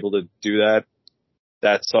as I'm able to do that,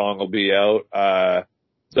 that song will be out.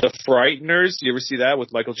 The Frighteners, you ever see that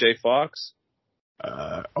with Michael J. Fox?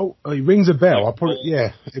 It rings a bell. I put it,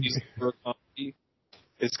 yeah.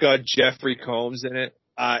 It's got Jeffrey Combs in it.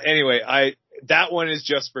 Anyway, that one is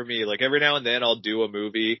just for me. Like every now and then I'll do a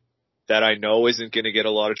movie that I know isn't going to get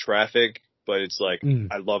a lot of traffic, but it's like,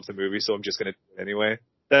 I love the movie, so I'm just going to do it anyway.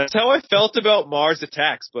 That's how I felt about Mars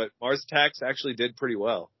Attacks, but Mars Attacks actually did pretty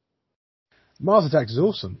well. Mars Attacks is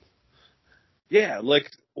awesome. Yeah,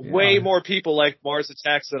 like way more people like Mars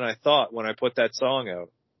Attacks than I thought when I put that song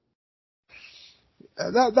out.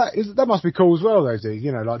 That must be cool as well, though, dude.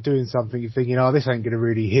 You know, like doing something you're thinking, this ain't going to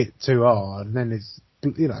really hit too hard, and then it's,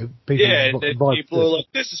 people. Yeah, and then people are like,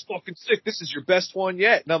 "This is fucking sick. This is your best one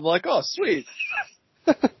yet," and I'm like, "Oh, sweet."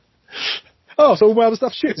 So all my other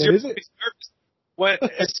stuff shit, then, is it?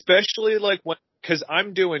 Especially because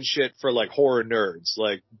I'm doing shit for like horror nerds,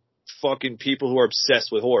 like fucking people who are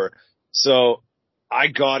obsessed with horror. So I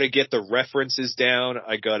gotta get the references down.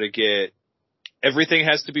 I gotta get. Everything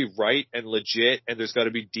has to be right and legit, and there's got to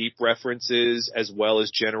be deep references as well as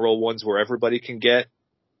general ones where everybody can get.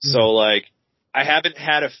 So, like, I haven't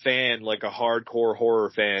had a fan, like a hardcore horror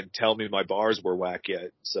fan, tell me my bars were whack yet.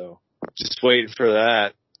 So, just waiting for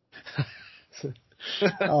that.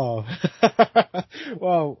 Well,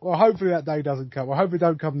 hopefully that day doesn't come. I hope it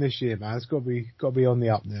don't come this year, man. It's got to be on the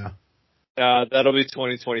up now. That'll be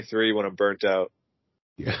 2023 when I'm burnt out.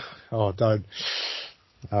 Yeah. Oh, don't.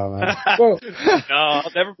 Oh man. Well, no,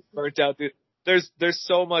 I'll never be burnt out, dude. There's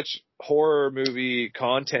so much horror movie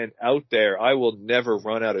content out there. I will never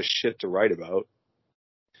run out of shit to write about.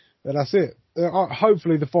 But that's it.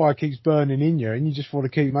 Hopefully the fire keeps burning in you, and you just want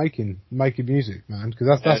to keep making music, man.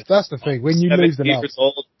 Because that's the thing. When you lose the love,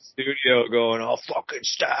 old studio going, "I'll fucking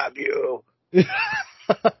stab you."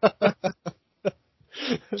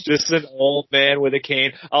 Just an old man with a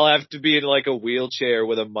cane. I'll have to be in like a wheelchair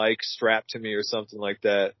with a mic strapped to me or something like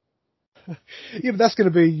that. Yeah, but that's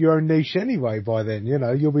going to be your own niche anyway by then, you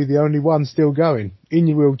know. You'll be the only one still going in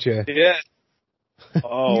your wheelchair. Yeah.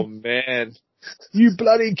 Oh, man. You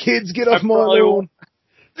bloody kids, get off my lawn.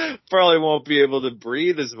 Probably won't be able to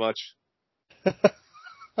breathe as much.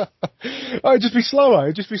 It'd just be slower.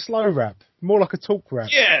 It'd just be slow rap. More like a talk rap.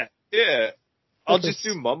 Yeah. I'll just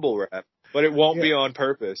do mumble rap. But it won't be on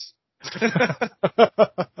purpose.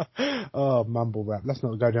 Oh, mumble rap. Let's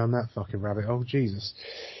not go down that fucking rabbit hole. Jesus.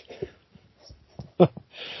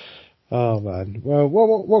 Oh, man. Well,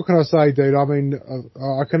 what can I say, dude? I mean,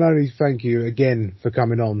 I can only thank you again for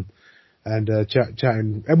coming on and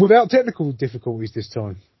chatting. And without technical difficulties this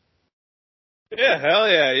time. Yeah, hell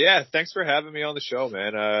yeah. Yeah, thanks for having me on the show,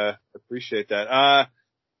 man. Appreciate that.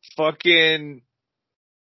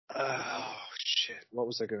 Shit. What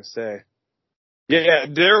was I going to say? Yeah,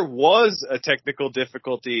 there was a technical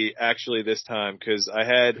difficulty actually this time because I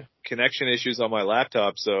had connection issues on my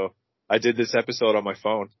laptop, so I did this episode on my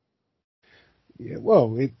phone. Yeah, well,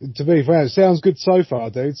 to be fair, it sounds good so far,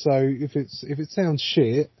 dude. So if it sounds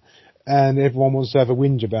shit and everyone wants to have a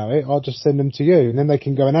whinge about it, I'll just send them to you, and then they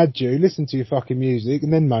can go and add you, listen to your fucking music,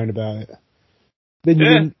 and then moan about it. Then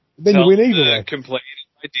you win either way. Complain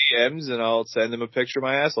in my DMs, and I'll send them a picture of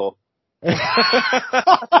my asshole.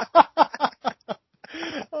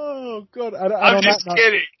 Oh God! I'm just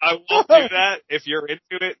kidding. I won't do that. If you're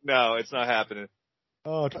into it, no, it's not happening.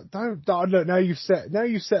 Oh, don't look! Now you've set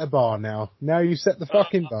a bar. Now you set the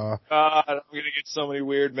fucking bar. God, I'm gonna get so many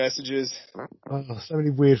weird messages. Oh, so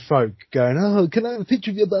many weird folk going. Oh, can I have a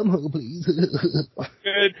picture of your bumhole, please?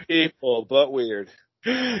 Good people, but weird.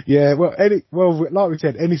 Yeah. Well, like we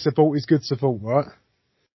said, any support is good support, right?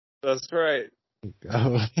 That's right.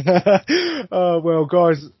 Well,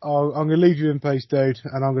 guys, I'm going to leave you in peace, dude,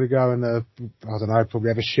 and I'm going to go and, I don't know, probably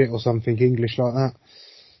have a shit or something English like that.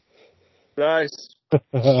 Nice.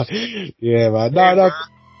 Yeah, man.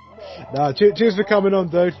 No, cheers for coming on,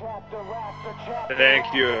 dude.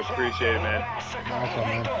 Thank you. I appreciate it, man. Nice one,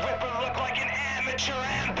 man.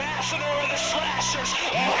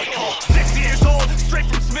 6 years old, straight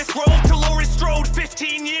from Smith Grove to Laurie Strode,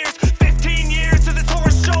 15 years.